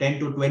 then 10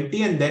 to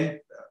 20, and then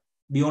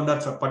beyond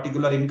a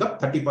particular income,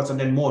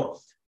 30% and more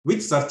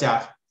with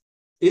surcharge.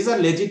 is a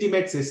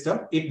legitimate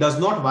system. It does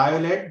not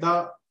violate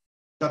the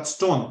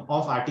touchstone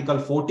of Article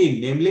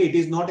 14, namely, it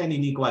is not an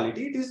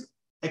inequality. It is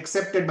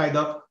accepted by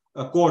the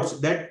courts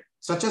that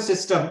such a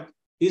system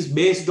is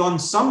based on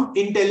some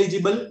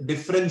intelligible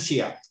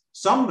differentia,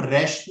 some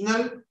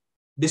rational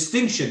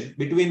distinction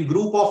between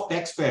group of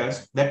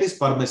taxpayers that is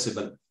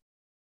permissible.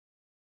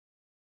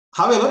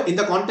 However, in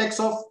the context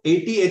of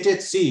 80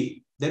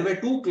 HHC, there were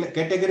two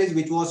categories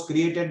which was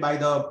created by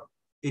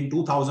in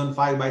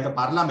 2005 by the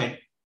Parliament,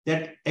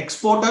 that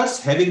exporters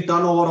having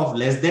turnover of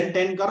less than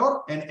 10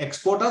 crore and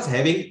exporters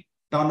having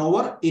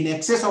turnover in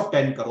excess of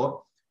 10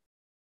 crore.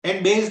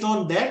 And based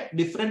on that,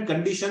 different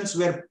conditions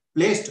were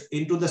placed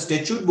into the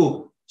statute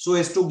book so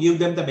as to give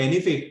them the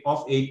benefit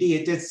of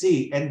 80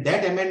 HHC. And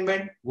that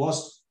amendment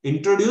was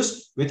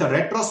introduced with a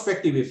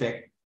retrospective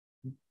effect.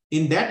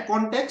 In that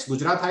context,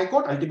 Gujarat High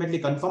Court, ultimately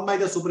confirmed by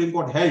the Supreme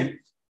Court, held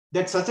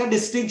that such a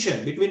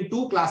distinction between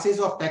two classes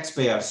of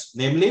taxpayers,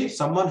 namely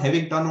someone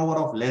having turnover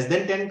of less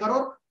than 10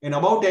 crore and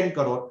above 10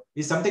 crore,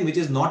 is something which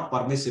is not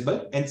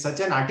permissible, and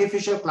such an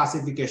artificial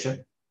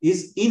classification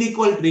is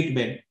unequal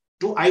treatment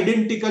to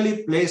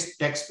identically placed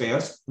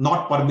taxpayers,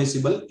 not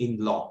permissible in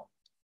law.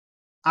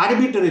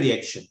 Arbitrary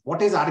action.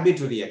 What is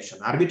arbitrary action?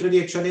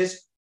 Arbitrary action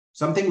is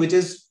something which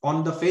is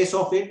on the face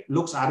of it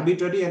looks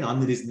arbitrary and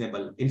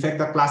unreasonable. In fact,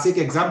 the classic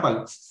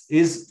example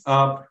is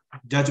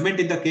judgment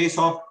in the case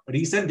of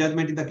recent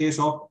judgment in the case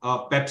of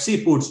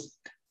Pepsi Foods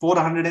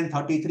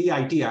 433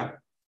 ITR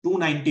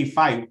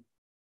 295,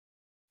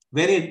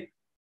 wherein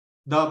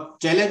the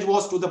challenge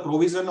was to the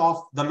provision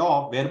of the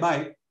law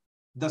whereby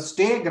the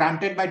stay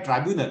granted by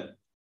tribunal.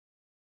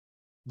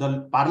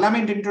 The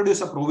Parliament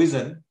introduced a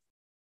provision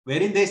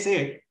wherein they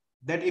said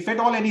that if at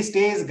all any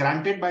stay is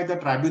granted by the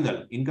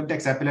tribunal, income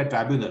tax appellate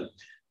tribunal,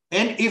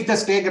 and if the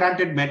stay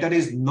granted matter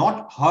is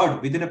not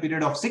heard within a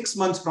period of 6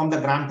 months from the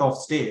grant of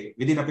stay,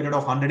 within a period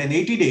of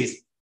 180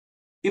 days,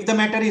 if the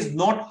matter is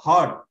not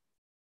heard,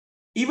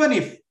 even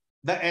if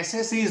the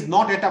SSC is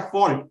not at a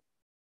fault,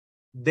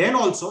 then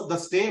also the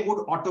stay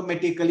would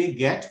automatically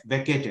get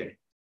vacated.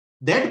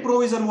 That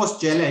provision was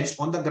challenged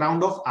on the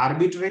ground of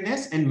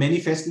arbitrariness and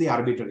manifestly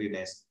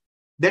arbitrariness.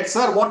 That,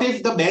 sir, what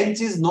if the bench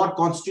is not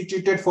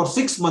constituted for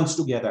 6 months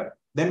together?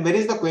 Then where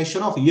is the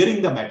question of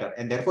hearing the matter?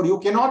 And therefore, you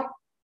cannot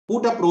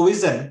put a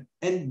provision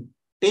and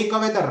take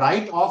away the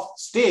right of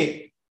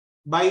stay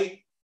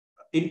by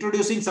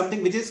introducing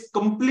something which is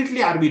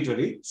completely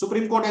arbitrary.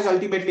 Supreme Court has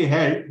ultimately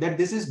held that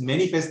this is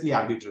manifestly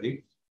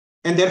arbitrary.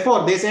 And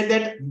therefore, they said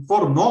that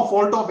for no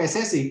fault of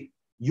SSC,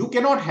 you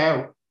cannot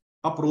have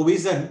a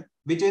provision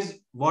which is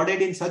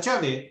worded in such a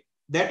way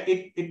that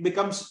it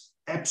becomes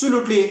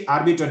absolutely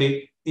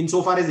arbitrary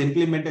insofar as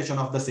implementation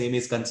of the same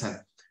is concerned.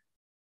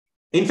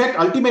 In fact,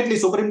 ultimately,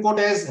 Supreme Court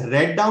has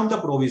read down the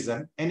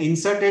provision and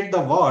inserted the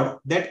word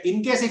that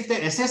in case if the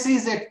SSC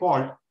is at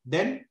fault,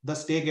 then the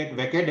stay get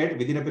vacated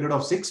within a period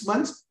of 6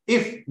 months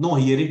if no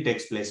hearing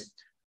takes place.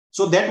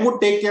 So that would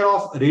take care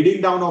of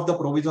reading down of the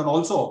provision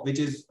also, which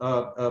is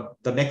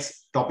the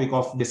next topic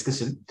of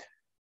discussion.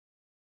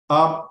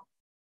 The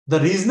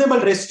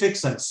reasonable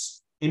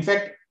restrictions. In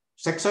fact,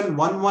 Section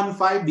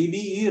 115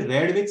 BBE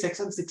read with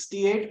Section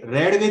 68,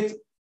 read with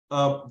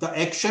the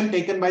action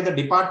taken by the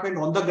department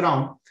on the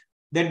ground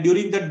that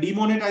during the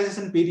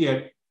demonetization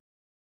period,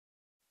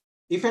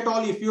 if at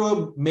all, if you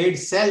have made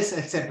sales,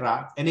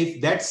 etc., and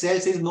if that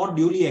sales is not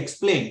duly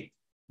explained,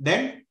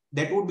 then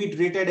that would be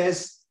treated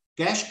as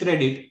cash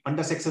credit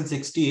under Section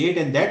 68,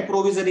 and that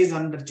provision is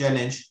under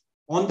challenge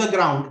on the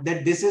ground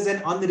that this is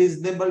an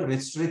unreasonable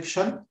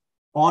restriction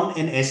on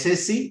an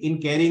SSC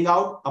in carrying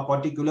out a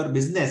particular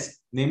business,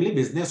 namely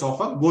business of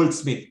a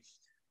goldsmith.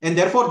 And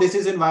therefore, this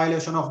is in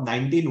violation of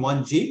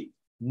 19(1)(g),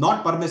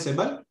 not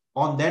permissible.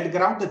 On that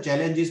ground, the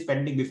challenge is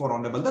pending before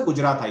Honorable the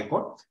Gujarat High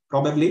Court.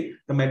 Probably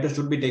the matter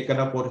should be taken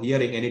up for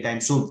hearing anytime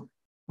soon.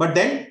 But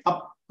then a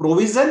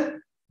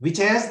provision which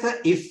has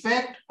the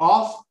effect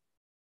of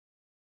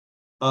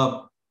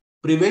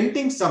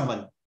preventing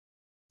someone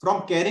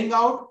from carrying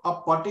out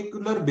a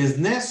particular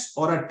business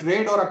or a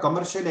trade or a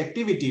commercial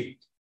activity,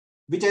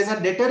 which has a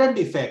deterrent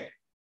effect.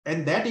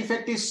 And that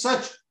effect is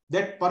such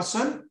that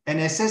person, an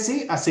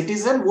SSC, a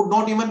citizen, would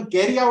not even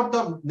carry out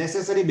the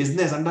necessary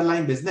business,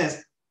 underlying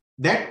business.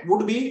 That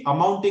would be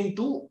amounting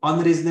to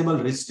unreasonable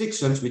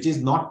restrictions, which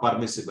is not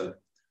permissible.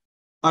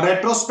 A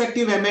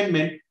retrospective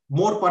amendment,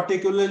 more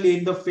particularly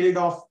in the field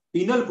of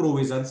penal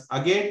provisions,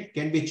 again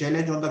can be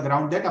challenged on the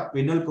ground that a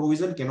penal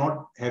provision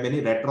cannot have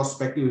any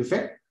retrospective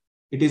effect.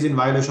 It is in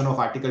violation of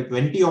Article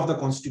 20 of the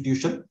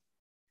Constitution.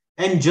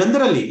 And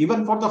generally,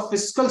 even for the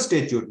fiscal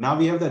statute, now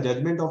we have the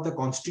judgment of the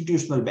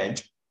Constitutional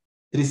Bench,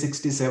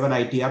 367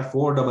 ITR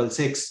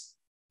 466,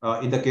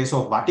 in the case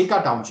of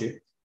Vatika Township,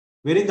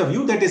 wherein the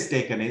view that is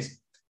taken is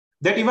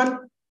that even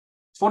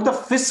for the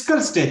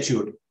fiscal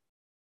statute,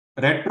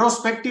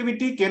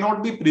 retrospectivity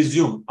cannot be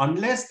presumed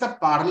unless the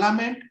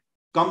Parliament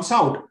comes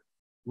out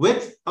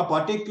with a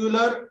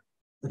particular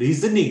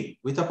reasoning,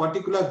 with a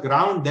particular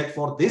ground that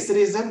for this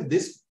reason,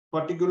 this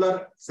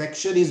particular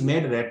section is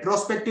made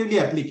retrospectively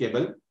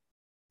applicable.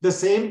 The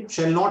same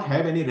shall not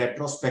have any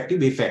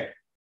retrospective effect.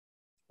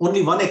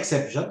 Only one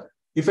exception.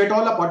 If at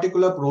all a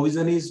particular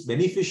provision is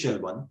beneficial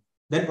one,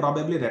 then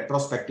probably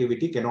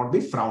retrospectivity cannot be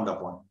frowned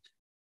upon.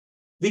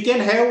 We can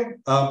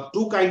have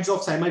two kinds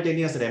of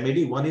simultaneous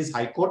remedy. One is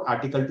High Court,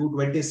 Article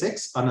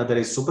 226. Another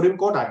is Supreme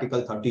Court,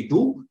 Article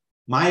 32.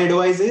 My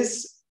advice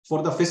is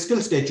for the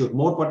fiscal statute,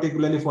 more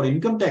particularly for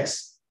income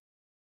tax,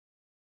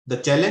 the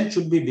challenge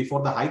should be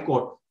before the High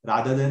Court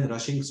rather than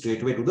rushing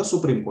straightway to the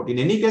Supreme Court. In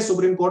any case,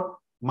 Supreme Court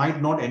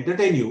might not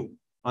entertain you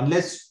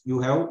unless you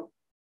have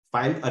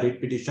filed a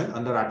writ petition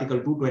under Article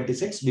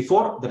 226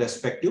 before the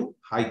respective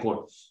High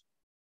Court.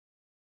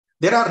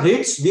 There are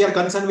writs we are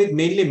concerned with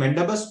mainly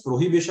mandamus,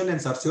 prohibition,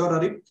 and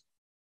certiorari.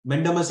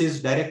 Mandamus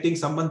is directing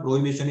someone,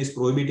 prohibition is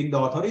prohibiting the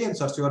authority, and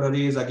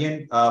certiorari is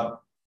again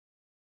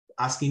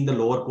asking the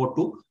lower court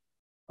to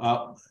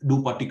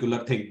do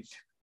particular thing.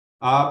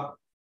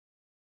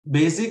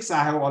 Basics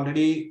I have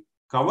already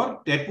covered.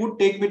 That would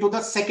take me to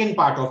the second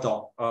part of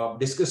the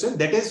discussion.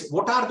 That is,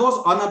 what are those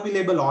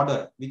unappealable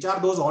orders? Which are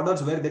those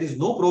orders where there is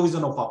no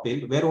provision of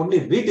appeal, where only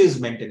writ is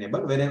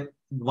maintainable, where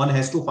one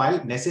has to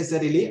file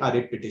necessarily a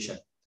writ petition.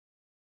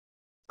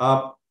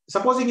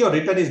 Supposing your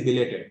return is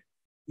belated,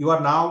 you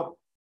are now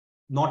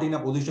not in a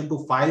position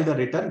to file the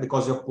return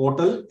because your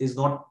portal is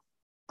not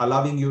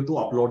allowing you to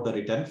upload the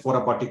return for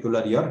a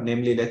particular year,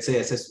 namely, let's say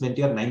assessment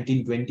year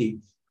 1920,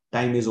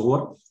 time is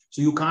over.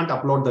 So you can't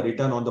upload the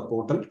return on the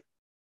portal.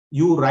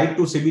 You write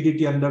to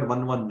CBDT under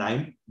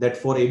 119 that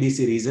for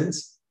ABC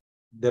reasons,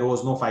 there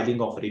was no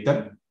filing of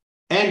return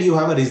and you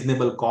have a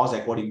reasonable cause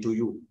according to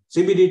you.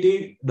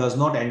 CBDT does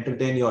not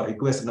entertain your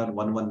request under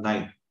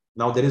 119.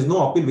 Now, there is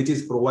no appeal which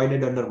is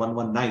provided under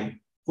 119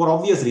 for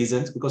obvious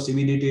reasons, because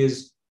CBDT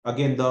is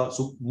again the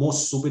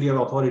most superior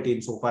authority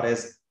insofar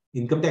as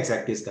Income Tax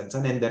Act is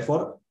concerned, and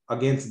therefore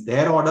against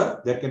their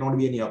order there cannot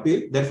be any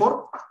appeal.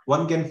 Therefore,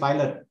 one can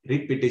file a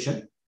writ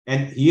petition,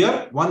 and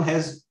here one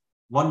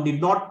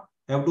did not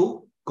have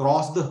to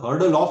cross the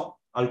hurdle of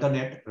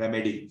alternate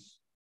remedy.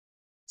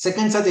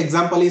 Second such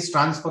example is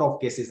transfer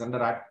of cases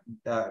under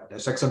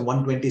section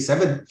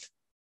 127.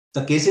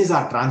 The cases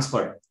are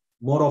transferred.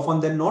 More often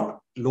than not,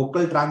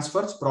 local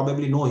transfers,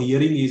 probably no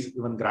hearing is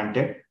even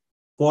granted.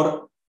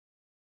 For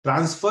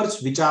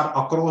transfers which are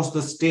across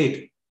the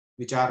state,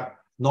 which are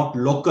not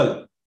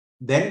local,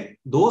 then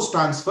those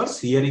transfers,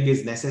 hearing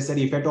is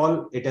necessary. If at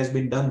all it has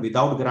been done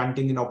without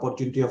granting an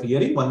opportunity of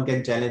hearing, one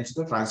can challenge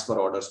the transfer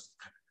orders.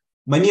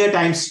 Many a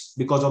times,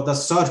 because of the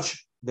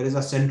search, there is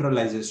a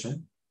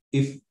centralization.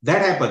 If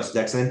that happens,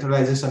 that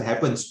centralization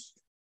happens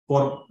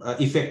for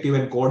effective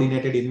and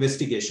coordinated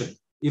investigation.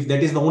 If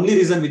that is the only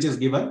reason which is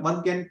given,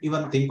 one can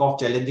even think of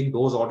challenging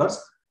those orders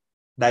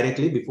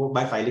directly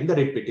by filing the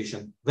writ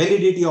petition.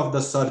 Validity of the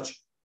search.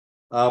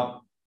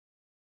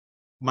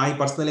 My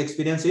personal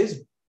experience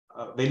is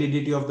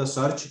validity of the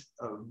search.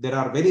 There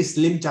are very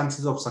slim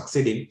chances of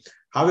succeeding.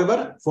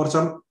 However, for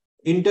some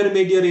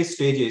intermediary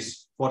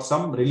stages, for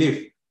some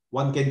relief,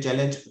 one can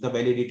challenge the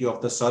validity of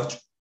the search.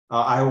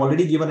 I have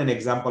already given an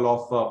example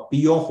of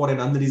PO for an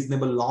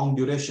unreasonable long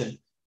duration.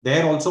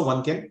 There also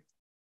one can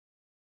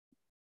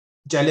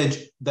challenge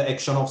the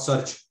action of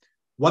search.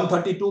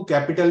 132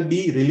 capital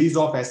B, release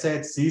of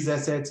assets, seize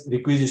assets,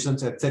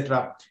 requisitions,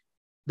 etc.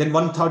 Then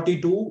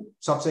 132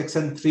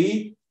 subsection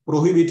 3,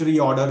 prohibitory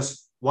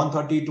orders.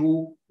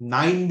 132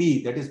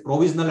 9B, that is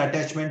provisional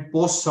attachment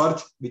post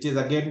search, which is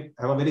again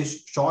have a very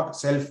short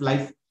shelf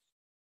life.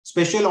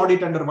 Special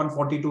audit under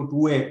 142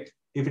 2A,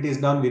 if it is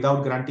done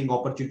without granting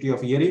opportunity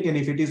of hearing, and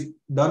if it is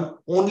done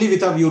only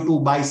with a view to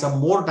buy some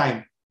more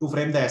time to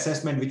frame the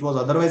assessment, which was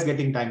otherwise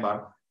getting time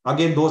bar,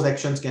 again, those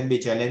actions can be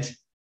challenged.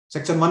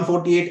 Section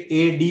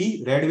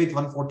 148AD, read with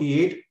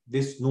 148,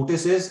 this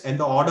notices and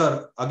the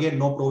order, again,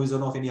 no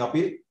provision of any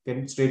appeal,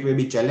 can straightway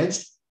be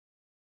challenged.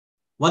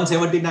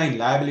 179,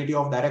 liability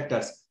of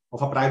directors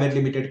of a private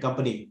limited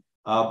company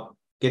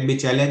can be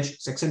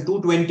challenged. Section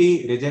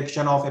 220,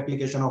 rejection of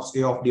application of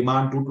stay of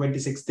demand.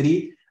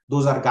 226(3),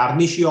 those are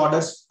garnishee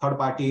orders, third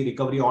party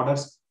recovery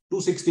orders.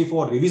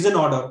 264, revision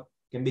order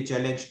can be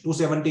challenged.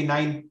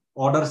 279,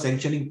 order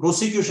sanctioning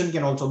prosecution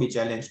can also be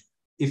challenged.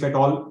 If at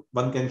all,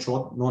 one can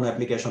show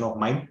non-application of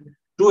mine.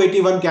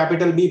 281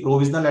 capital B,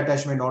 provisional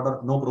attachment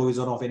order, no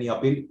provision of any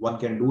appeal, one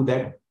can do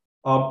that.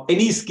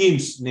 Any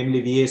schemes,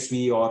 namely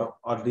VSV or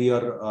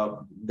earlier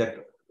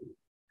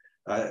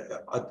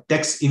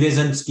tax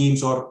evasion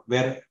schemes, or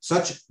where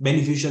such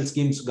beneficial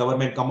schemes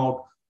government come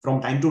out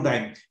from time to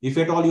time, if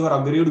at all you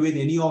are agreed with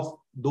any of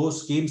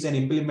those schemes and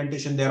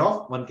implementation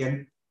thereof, one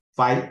can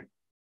file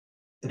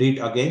writ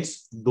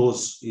against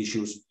those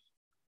issues.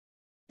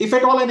 If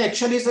at all an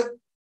action is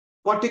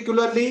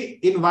particularly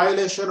in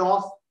violation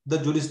of the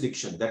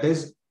jurisdiction, that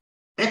is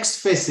ex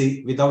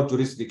facie without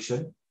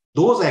jurisdiction,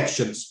 those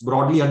actions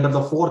broadly under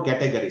the 4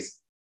 categories.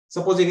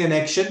 Supposing an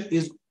action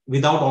is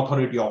without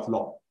authority of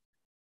law.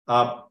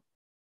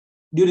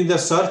 During the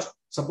search,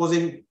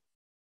 supposing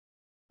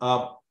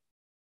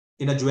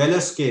in a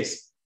jeweler's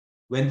case,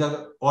 when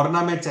the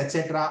ornaments,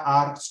 etc.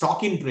 are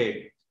stock in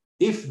trade,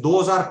 if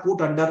those are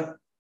put under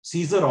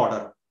seizure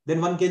order, then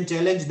one can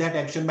challenge that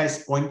action by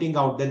pointing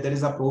out that there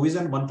is a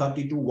provision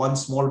 132(1)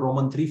 small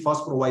Roman 3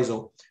 first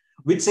proviso,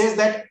 which says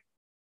that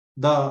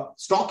the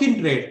stock in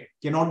trade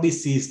cannot be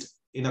seized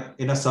in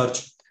a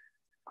search.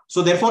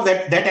 So therefore,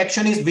 that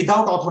action is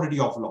without authority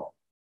of law.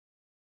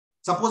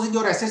 Supposing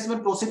your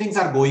assessment proceedings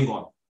are going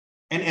on,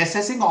 an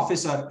assessing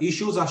officer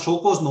issues a show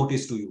cause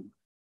notice to you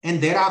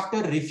and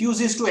thereafter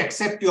refuses to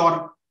accept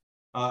your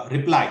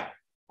reply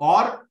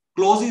or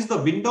closes the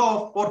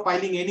window for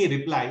filing any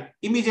reply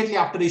immediately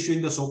after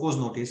issuing the show cause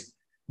notice,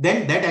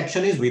 then that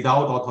action is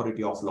without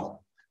authority of law.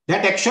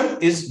 That action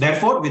is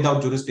therefore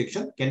without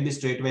jurisdiction, can be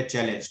straightway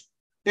challenged.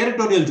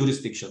 Territorial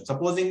jurisdiction.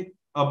 Supposing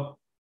a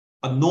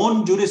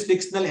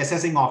non-jurisdictional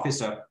assessing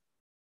officer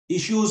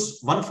issues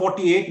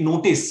 148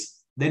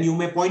 notice, then you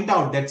may point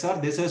out that, sir,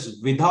 this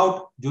is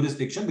without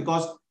jurisdiction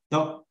because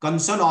the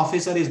concerned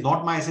officer is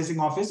not my assessing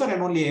officer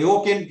and only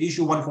AO can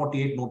issue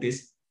 148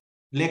 notice,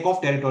 lack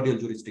of territorial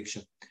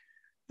jurisdiction.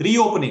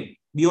 Reopening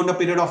beyond a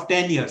period of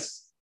 10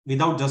 years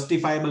without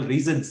justifiable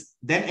reasons,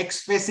 then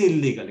expressly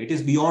illegal. It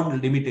is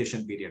beyond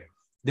limitation period.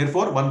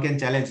 Therefore, one can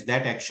challenge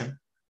that action.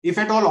 If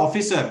at all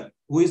officer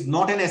who is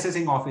not an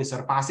assessing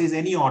officer passes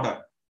any order,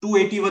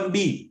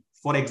 281B,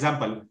 for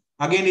example,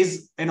 again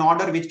is an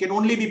order which can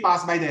only be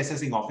passed by the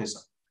assessing officer.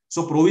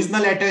 So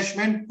provisional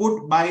attachment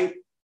put by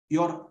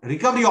your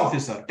recovery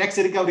officer, tax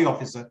recovery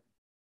officer,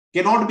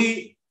 cannot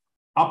be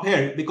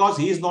upheld because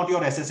he is not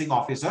your assessing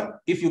officer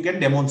if you can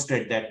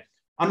demonstrate that.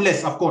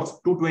 Unless, of course,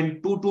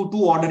 222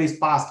 order is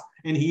passed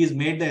and he is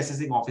made the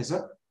assessing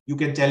officer, you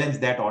can challenge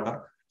that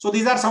order. So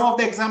these are some of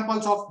the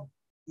examples of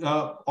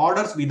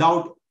orders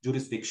without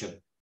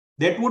jurisdiction.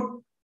 That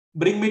would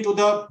bring me to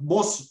the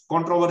most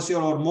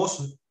controversial or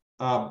most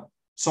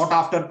sought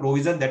after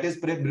provision, that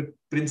is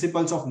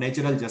principles of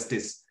natural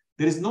justice.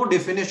 There is no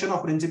definition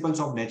of principles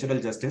of natural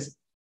justice.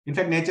 In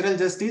fact, natural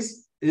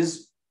justice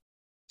is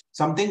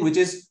something which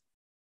is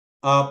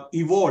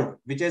evolved,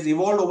 which has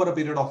evolved over a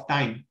period of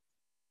time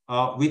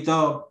with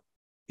the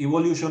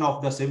evolution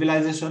of the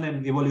civilization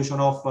and evolution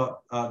of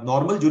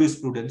normal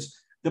jurisprudence.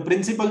 The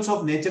principles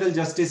of natural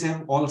justice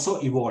have also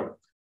evolved.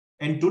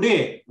 And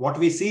today, what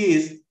we see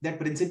is that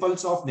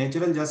principles of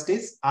natural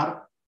justice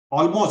are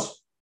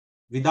almost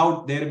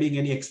without there being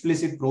any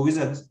explicit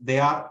provisions, they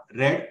are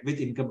read with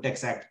Income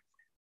Tax Act.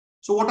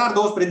 So what are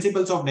those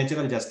principles of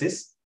natural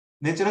justice?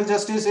 Natural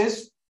justice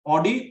is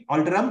audi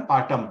alteram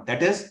partem,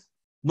 that is,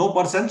 no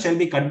person shall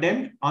be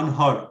condemned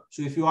unheard.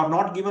 So if you are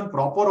not given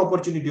proper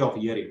opportunity of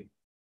hearing,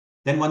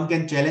 then one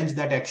can challenge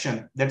that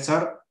action. That,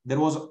 sir, there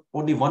was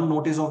only one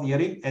notice of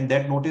hearing and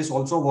that notice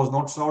also was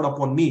not served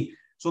upon me.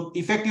 So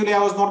effectively, I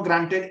was not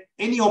granted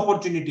any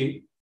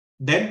opportunity.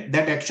 Then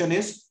that action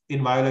is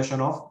in violation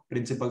of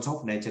principles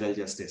of natural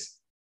justice.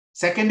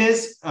 Second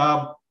is,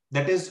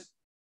 that is,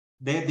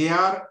 they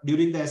are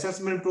during the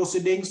assessment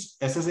proceedings,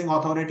 assessing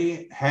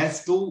authority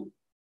has to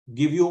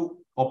give you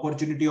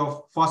opportunity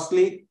of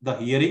firstly the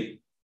hearing.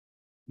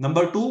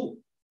 Number two,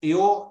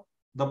 AO,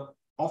 the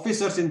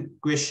officers in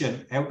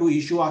question have to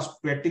issue a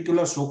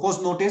particular show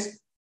cause notice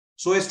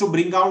so as to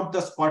bring out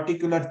this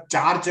particular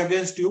charge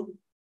against you.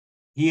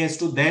 He has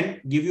to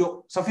then give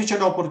you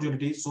sufficient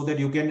opportunity so that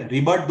you can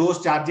rebut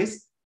those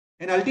charges.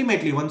 And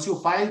ultimately, once you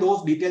file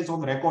those details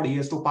on record, he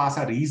has to pass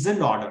a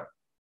reasoned order.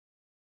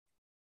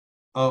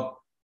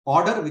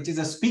 Order which is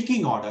a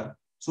speaking order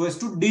so as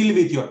to deal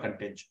with your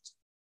contentions.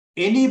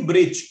 Any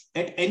breach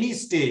at any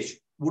stage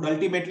would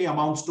ultimately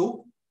amount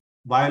to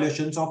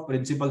violations of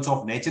principles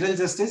of natural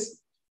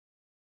justice.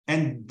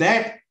 And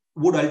that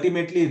would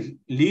ultimately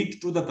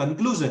lead to the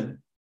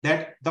conclusion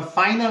that the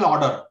final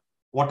order,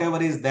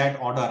 whatever is that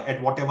order at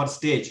whatever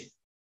stage,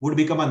 would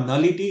become a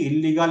nullity,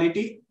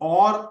 illegality,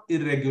 or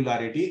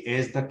irregularity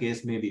as the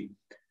case may be.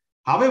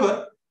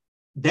 However,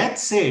 that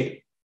said,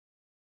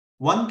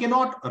 one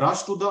cannot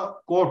rush to the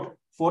court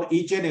for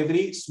each and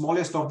every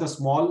smallest of the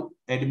small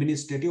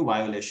administrative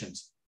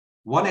violations.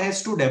 One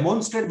has to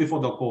demonstrate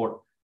before the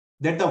court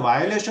that the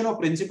violation of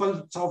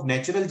principles of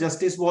natural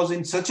justice was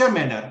in such a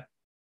manner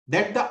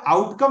that the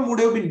outcome would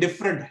have been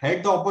different.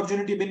 Had the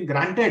opportunity been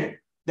granted,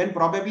 then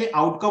probably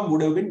outcome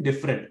would have been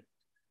different.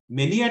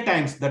 Many a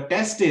times the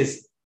test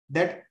is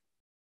that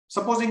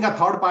supposing a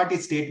third party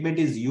statement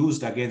is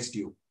used against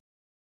you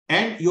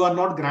and you are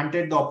not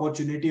granted the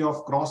opportunity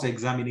of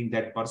cross-examining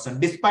that person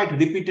despite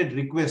repeated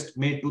requests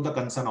made to the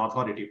concerned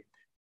authority.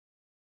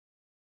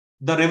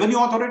 The revenue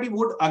authority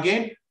would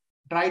again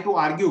try to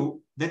argue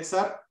that,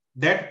 sir,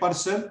 that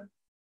person,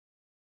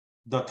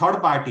 the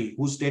third party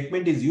whose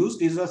statement is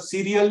used, is a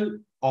serial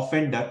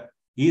offender.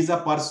 He is a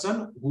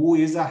person who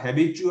is a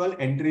habitual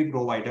entry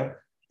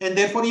provider. And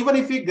therefore, even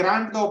if we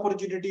grant the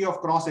opportunity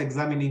of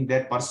cross-examining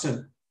that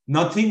person,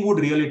 nothing would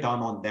really turn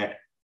on that.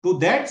 To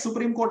that,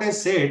 Supreme Court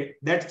has said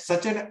that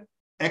such an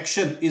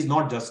action is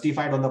not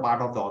justified on the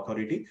part of the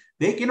authority.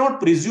 They cannot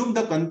presume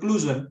the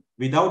conclusion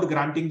without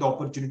granting the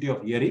opportunity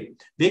of hearing.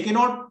 They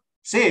cannot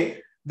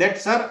say that,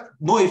 sir,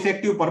 no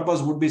effective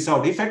purpose would be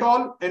served. If at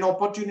all an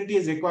opportunity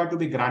is required to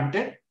be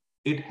granted,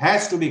 it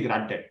has to be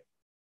granted.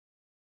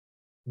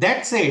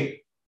 That said,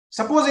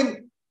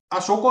 supposing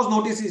a show cause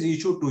notice is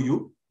issued to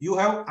you. You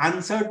have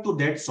answered to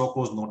that show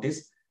cause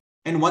notice.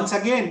 And once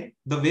again,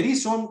 the very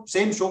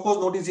same show cause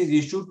notice is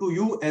issued to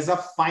you as a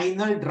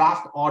final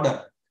draft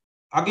order,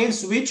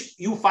 against which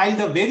you file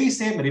the very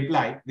same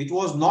reply, which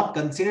was not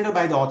considered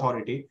by the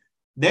authority.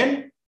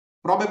 Then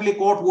probably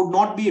court would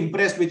not be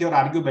impressed with your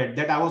argument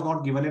that I was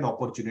not given an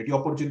opportunity.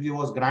 Opportunity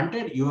was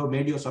granted. You have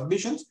made your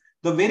submissions.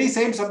 The very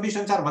same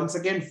submissions are once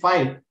again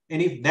filed.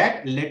 And if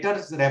that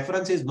letter's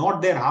reference is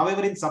not there,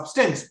 however, in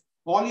substance,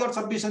 all your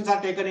submissions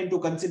are taken into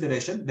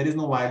consideration, there is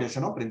no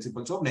violation of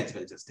principles of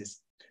natural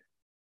justice.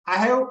 I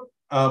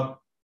have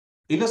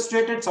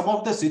illustrated some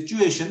of the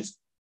situations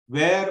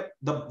where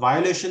the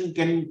violation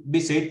can be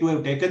said to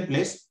have taken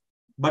place,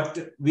 but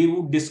we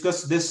would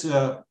discuss this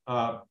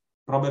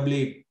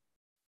probably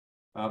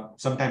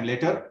sometime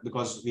later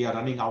because we are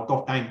running out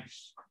of time.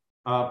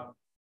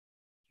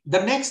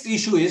 The next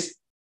issue is,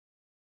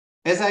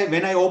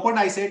 when I opened,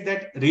 I said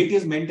that writ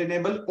is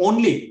maintainable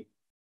only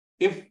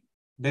if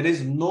there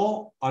is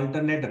no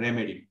alternate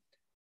remedy.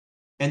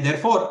 And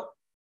therefore,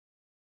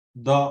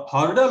 the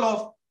hurdle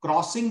of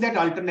crossing that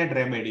alternate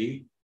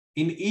remedy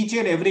in each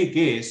and every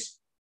case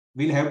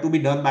will have to be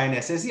done by an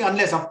SSE,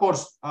 unless, of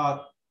course,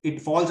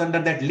 it falls under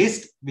that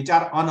list, which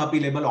are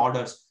unappealable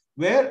orders,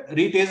 where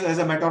writ is as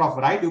a matter of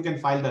right, you can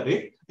file the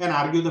writ and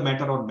argue the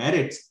matter on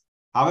merits.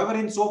 However,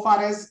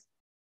 insofar as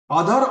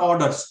other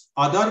orders,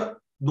 other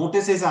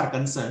notices are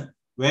concerned,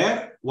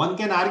 where one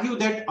can argue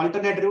that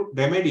alternate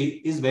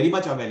remedy is very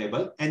much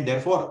available and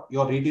therefore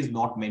your writ is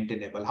not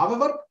maintainable.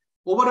 However,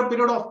 over a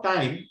period of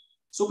time,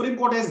 Supreme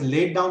Court has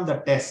laid down the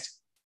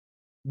test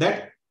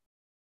that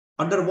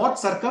under what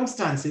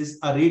circumstances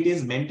a writ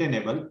is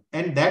maintainable,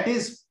 and that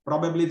is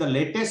probably the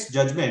latest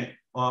judgment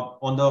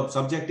on the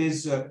subject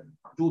is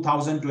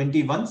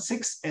 2021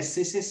 6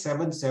 SCC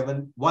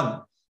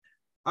 771.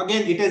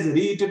 Again, it has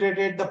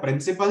reiterated the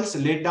principles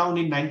laid down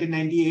in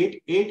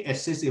 1998 8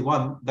 SCC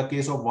 1, the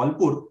case of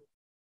Walpur.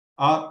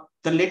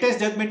 The latest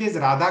judgment is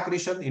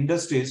Radhakrishnan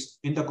Industries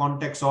in the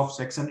context of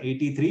Section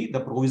 83,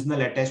 the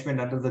provisional attachment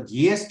under the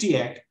GST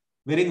Act,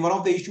 wherein one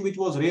of the issues which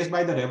was raised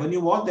by the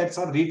revenue was that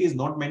writ is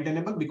not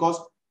maintainable because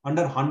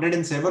under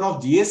 107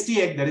 of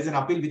GST Act, there is an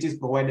appeal which is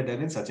provided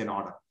against such an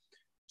order.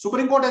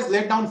 Supreme Court has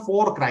laid down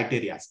 4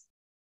 criteria.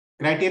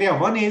 Criteria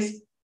 1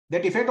 is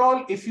that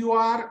if you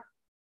are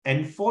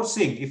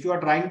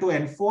trying to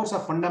enforce a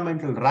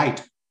fundamental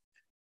right,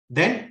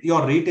 then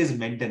your writ is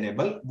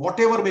maintainable,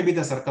 whatever may be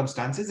the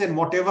circumstances and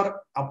whatever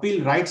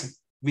appeal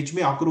rights which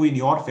may accrue in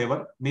your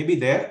favor may be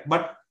there.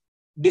 But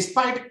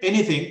despite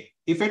anything,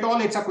 if at all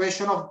it's a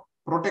question of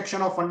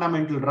protection of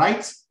fundamental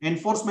rights,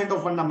 enforcement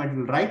of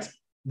fundamental rights,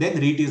 then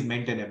writ is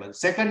maintainable.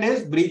 Second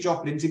is breach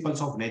of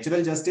principles of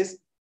natural justice.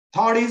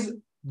 Third is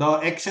the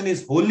action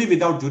is wholly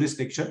without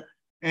jurisdiction.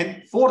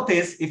 And fourth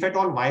is, if at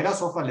all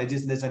virus of a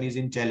legislation is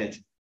in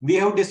challenge. We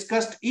have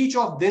discussed each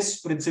of this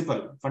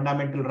principle: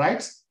 fundamental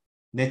rights,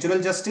 natural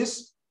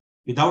justice,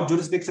 without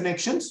jurisdiction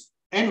actions,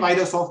 and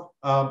virus of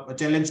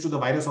challenge to the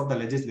virus of the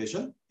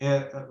legislation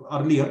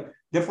earlier.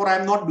 Therefore, I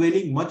am not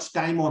dwelling much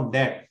time on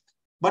that.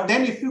 But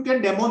then if you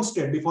can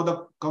demonstrate before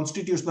the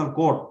Constitutional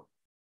Court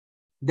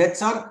that,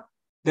 sir,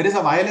 there is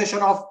a violation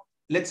of,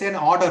 let's say, an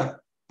order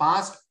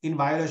passed in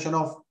violation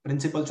of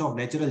principles of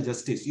natural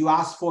justice. You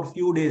ask for a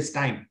few days'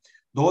 time,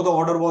 though the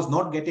order was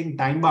not getting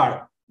time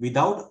barred,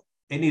 without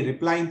any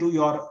replying to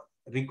your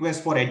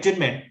request for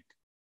adjournment,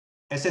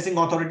 assessing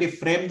authority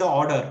framed the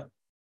order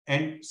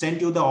and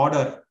sent you the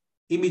order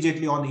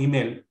immediately on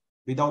email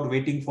without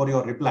waiting for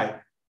your reply.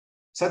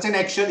 Such an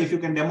action, if you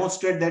can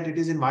demonstrate that it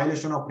is in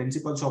violation of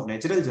principles of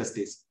natural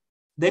justice,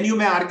 then you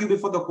may argue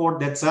before the court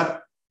that,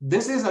 sir,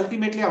 this is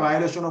ultimately a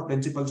violation of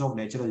principles of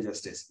natural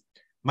justice.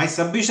 My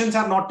submissions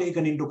are not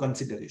taken into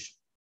consideration.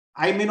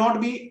 I may not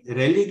be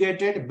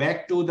relegated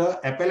back to the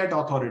appellate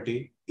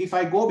authority. If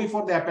I go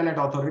before the appellate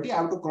authority,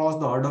 I have to cross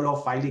the hurdle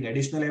of filing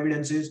additional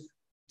evidences,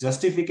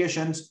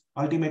 justifications.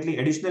 Ultimately,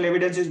 additional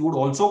evidences would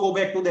also go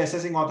back to the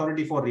assessing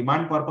authority for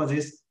remand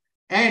purposes.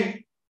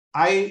 And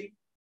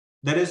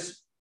there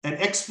is an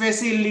ex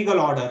facie illegal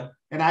order,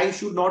 and I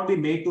should not be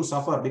made to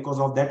suffer because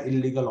of that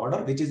illegal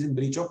order, which is in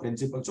breach of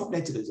principles of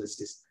natural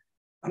justice.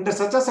 Under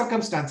such a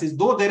circumstances,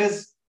 though there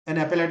is an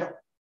appellate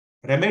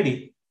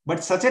remedy,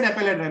 but such an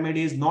appellate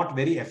remedy is not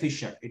very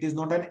efficient. It is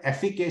not an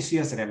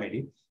efficacious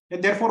remedy,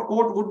 and therefore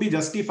court would be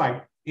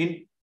justified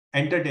in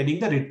entertaining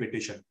the writ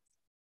petition.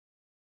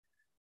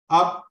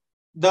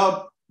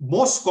 The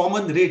most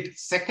common writ,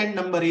 second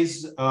number,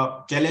 is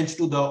challenge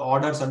to the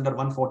orders under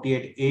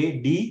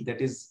 148A(d),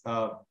 that is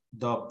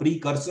the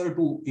precursor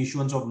to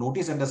issuance of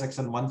notice under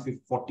section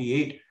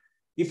 148.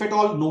 If at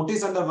all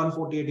notice under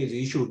 148 is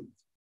issued,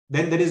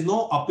 then there is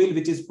no appeal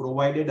which is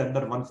provided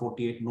under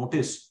 148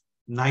 notice.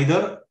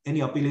 Neither any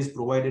appeal is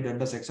provided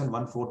under section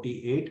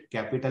 148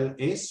 capital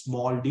A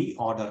small d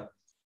order.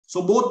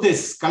 So both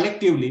this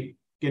collectively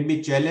can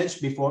be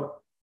challenged before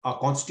a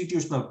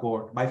constitutional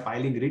court by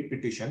filing writ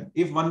petition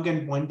if one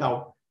can point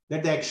out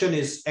that the action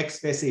is ex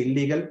facie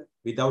illegal,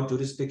 without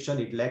jurisdiction,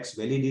 it lacks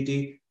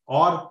validity,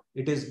 or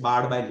it is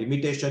barred by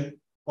limitation,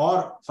 or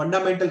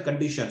fundamental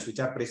conditions which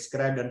are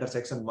prescribed under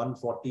section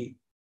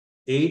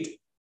 148,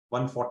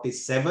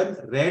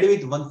 147, read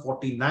with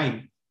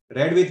 149,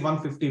 read with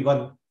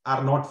 151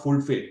 are not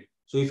fulfilled.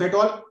 So if at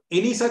all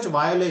any such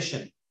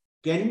violation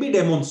can be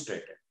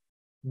demonstrated,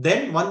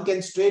 then one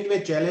can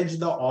straightway challenge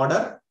the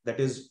order, that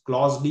is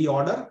clause D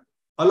order,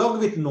 along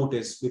with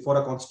notice before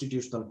a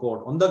constitutional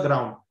court on the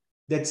ground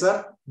that,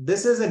 sir,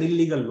 this is an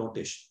illegal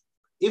notice.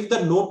 If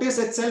the notice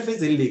itself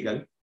is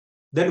illegal,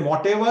 then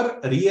whatever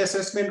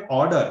reassessment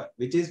order,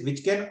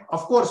 which can,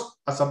 of course,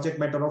 a subject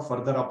matter of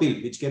further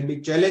appeal, which can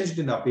be challenged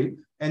in appeal,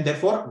 and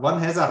therefore one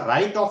has a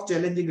right of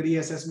challenging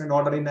reassessment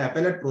order in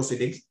appellate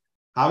proceedings.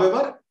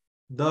 However,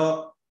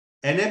 the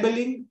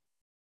enabling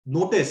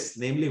notice,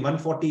 namely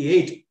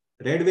 148,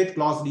 read with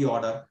clause D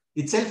order,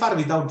 itself are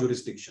without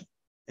jurisdiction.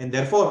 And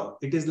therefore,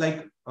 it is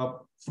like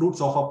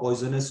fruits of a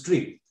poisonous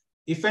tree.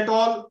 If at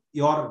all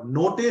your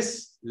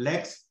notice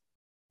lacks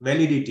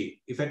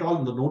validity, if at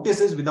all the notice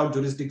is without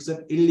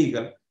jurisdiction,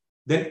 illegal,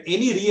 then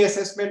any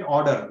reassessment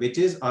order which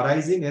is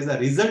arising as a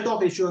result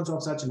of issuance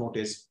of such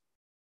notice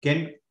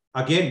can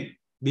again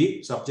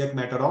be subject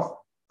matter of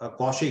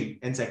quashing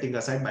and setting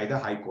aside by the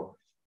High Court.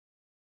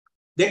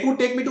 That would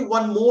take me to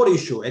one more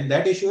issue, and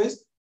that issue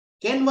is,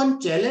 can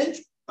one challenge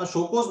a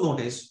show cause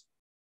notice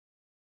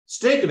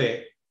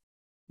straightway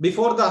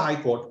before the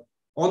High Court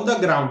on the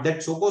ground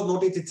that show cause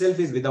notice itself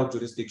is without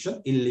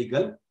jurisdiction,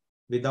 illegal,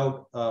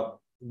 without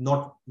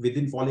not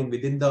within falling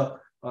within the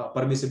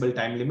permissible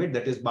time limit,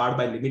 that is barred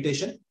by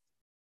limitation?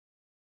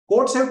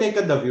 Courts have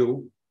taken the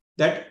view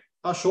that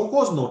a show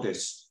cause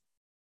notice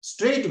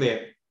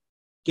straightway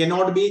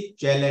cannot be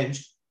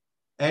challenged,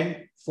 and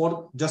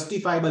for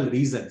justifiable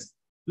reasons.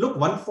 Look,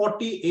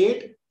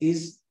 148 AD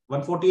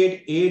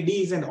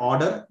is an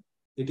order.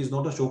 It is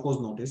not a show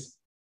cause notice.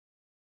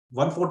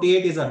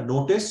 148 is a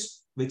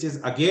notice, which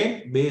is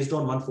again based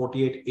on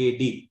 148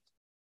 AD.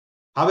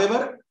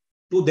 However,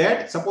 to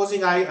that,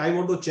 supposing I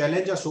want to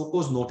challenge a show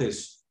cause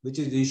notice, which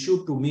is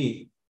issued to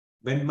me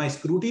when my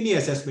scrutiny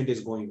assessment is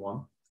going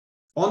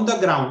on the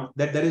ground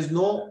that there is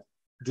no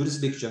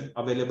jurisdiction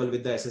available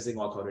with the assessing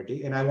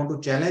authority, and I want to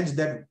challenge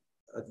that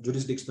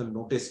jurisdictional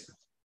notice,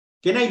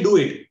 can I do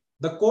it?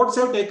 The courts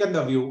have taken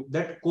the view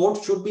that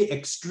courts should be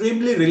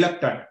extremely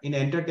reluctant in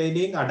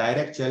entertaining a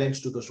direct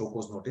challenge to the show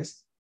cause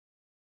notice.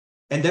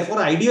 And therefore,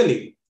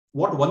 ideally,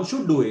 what one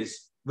should do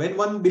is, when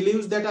one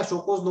believes that a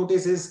show cause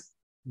notice is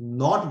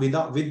not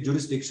with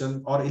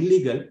jurisdiction or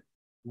illegal,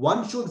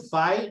 one should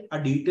file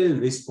a detailed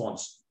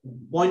response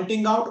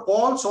pointing out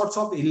all sorts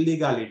of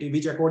illegality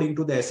which according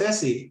to the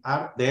SSC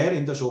are there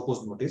in the show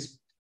cause notice.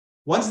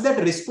 Once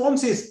that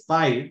response is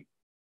filed,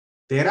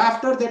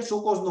 thereafter that show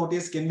cause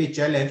notice can be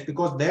challenged,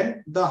 because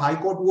then the High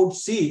Court would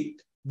see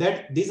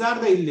that these are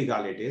the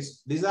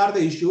illegalities, these are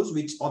the issues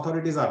which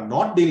authorities are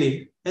not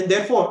dealing, and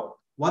therefore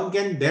one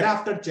can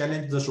thereafter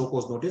challenge the show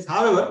cause notice.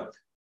 However,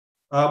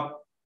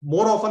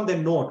 more often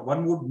than not,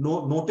 one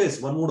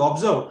would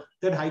observe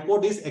that High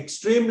Court is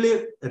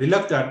extremely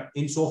reluctant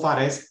insofar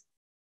as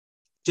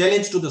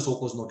challenge to the show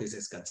cause notice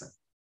is concerned.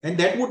 And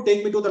that would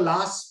take me to the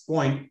last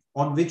point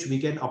on which we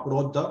can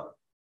approach the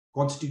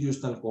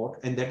Constitutional Court,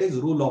 and that is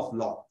rule of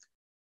law.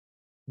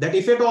 That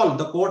if at all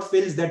the court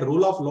feels that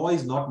rule of law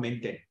is not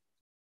maintained,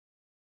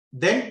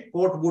 then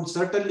court would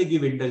certainly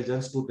give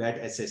indulgence to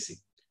that SSC.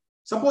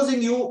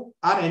 Supposing you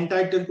are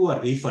entitled to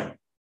a refund,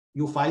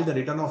 you file the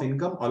return of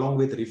income along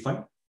with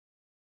refund.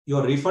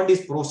 Your refund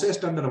is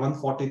processed under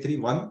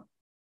 143(1).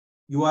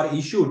 You are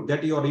issued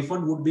that your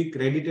refund would be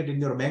credited in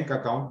your bank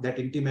account. That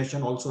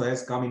intimation also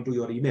has come into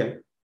your email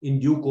in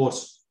due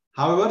course.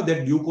 However,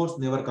 that due course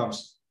never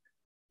comes.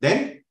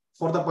 Then,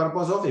 for the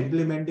purpose of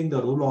implementing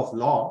the rule of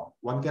law,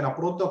 one can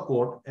approach the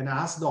court and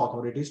ask the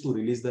authorities to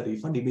release the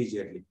refund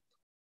immediately.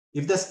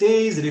 If the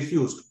stay is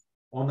refused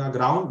on a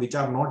ground which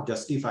are not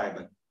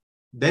justifiable,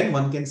 then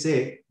one can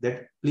say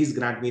that please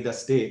grant me the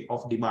stay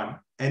of demand.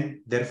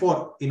 And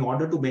therefore, in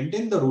order to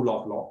maintain the rule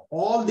of law,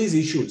 all these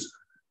issues,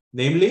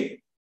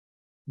 namely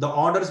the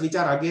orders which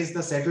are against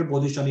the settled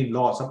position in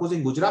law,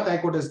 supposing Gujarat High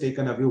Court has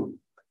taken a view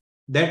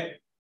that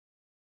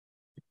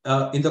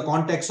in the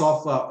context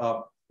of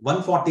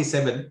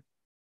 147,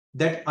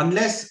 that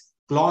unless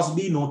clause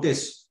B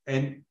notice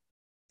and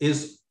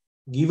is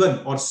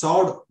given or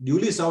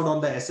duly served on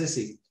the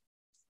SSC,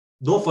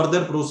 no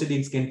further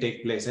proceedings can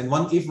take place. And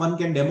if one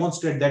can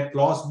demonstrate that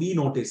clause B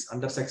notice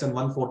under section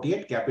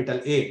 148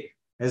 capital A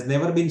has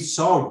never been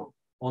served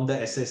on the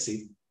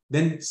SSC,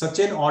 then such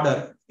an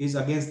order is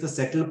against the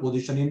settled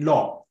position in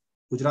law.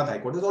 Gujarat High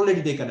Court has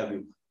already taken a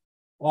view.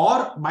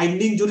 Or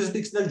binding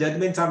jurisdictional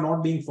judgments are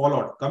not being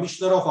followed.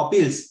 Commissioner of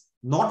Appeals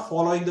not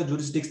following the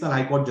jurisdictional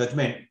High Court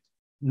judgment.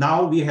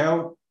 Now we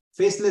have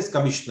faceless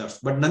commissioners.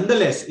 But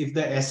nonetheless, if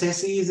the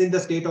SSC is in the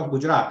state of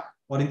Gujarat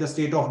or in the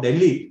state of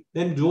Delhi,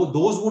 then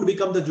those would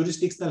become the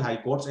jurisdictional high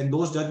courts, and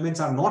those judgments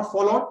are not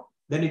followed,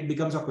 then it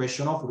becomes a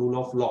question of rule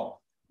of law.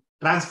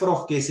 Transfer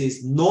of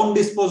cases,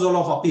 non-disposal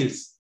of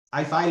appeals.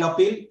 I file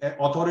appeal,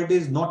 authority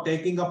is not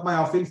taking up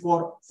my appeal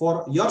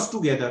for years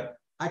together.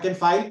 I can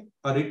file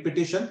a writ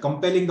petition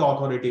compelling the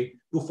authority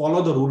to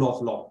follow the rule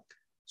of law.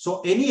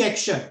 So any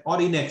action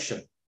or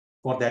inaction,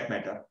 for that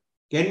matter,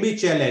 can be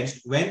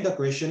challenged when the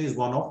question is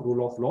one of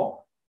rule of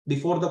law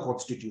before the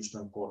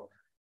Constitutional Court.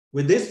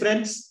 With this,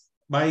 friends,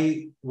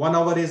 my 1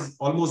 hour is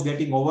almost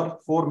getting over.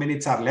 4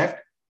 minutes are left,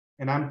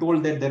 and I'm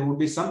told that there would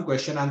be some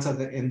question answer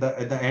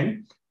at the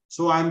end.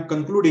 So I'm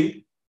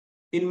concluding.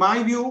 In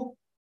my view,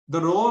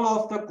 the role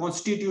of the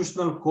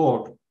Constitutional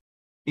Court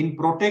in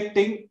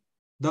protecting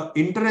the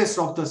interests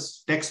of the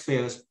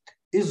taxpayers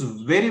is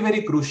very,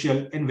 very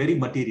crucial and very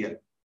material.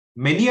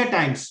 Many a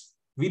times,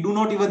 we do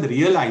not even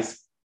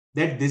realize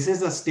that this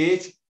is a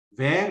stage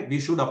where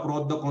we should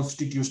approach the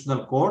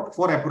Constitutional Court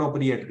for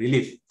appropriate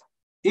relief.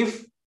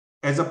 If,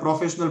 as a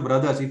professional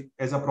brothers,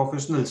 as a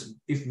professionals,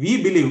 if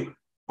we believe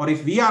or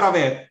if we are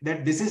aware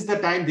that this is the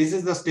time, this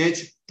is the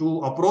stage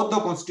to approach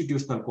the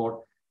Constitutional Court,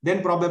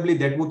 then probably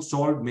that would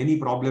solve many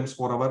problems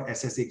for our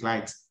SSC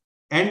clients.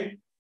 And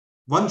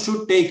one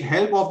should take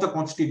help of the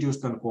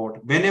Constitutional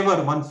Court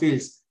whenever one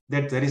feels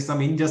that there is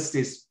some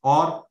injustice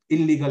or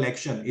illegal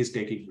action is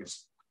taking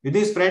place. With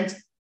this, friends,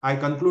 I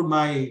conclude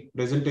my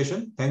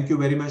presentation. Thank you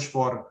very much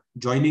for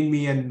joining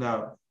me and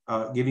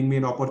giving me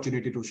an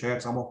opportunity to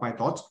share some of my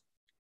thoughts.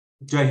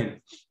 Jai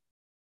Hind.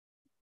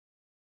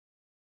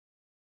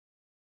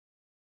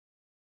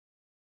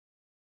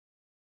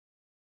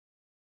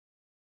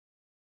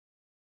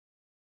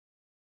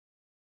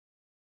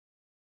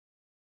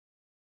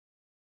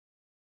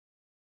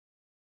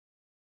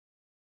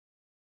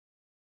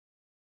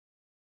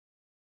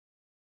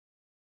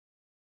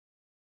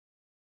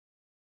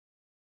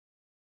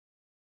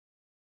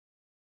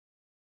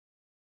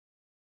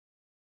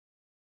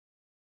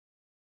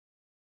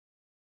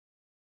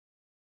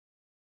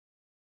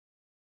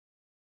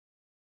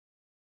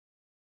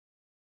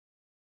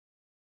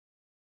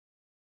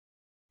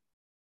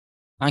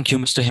 Thank you,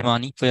 Mr.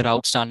 Hemani, for your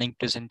outstanding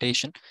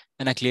presentation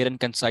and a clear and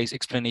concise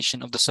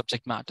explanation of the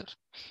subject matter.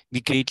 We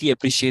greatly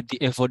appreciate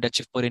the effort that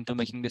you've put into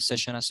making this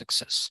session a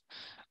success.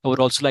 I would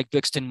also like to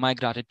extend my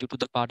gratitude to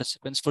the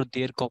participants for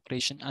their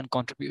cooperation and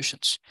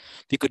contributions.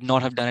 We could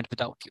not have done it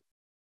without you.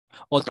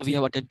 Although we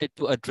have attempted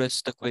to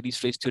address the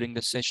queries raised during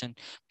this session,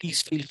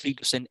 please feel free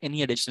to send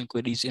any additional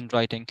queries in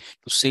writing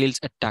to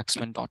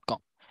sales@taxmann.com.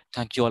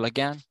 Thank you all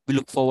again. We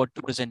look forward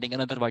to presenting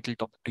another vital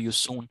topic to you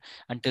soon.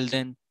 Until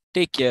then,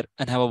 take care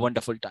and have a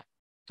wonderful time.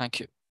 Thank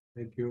you.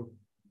 Thank you.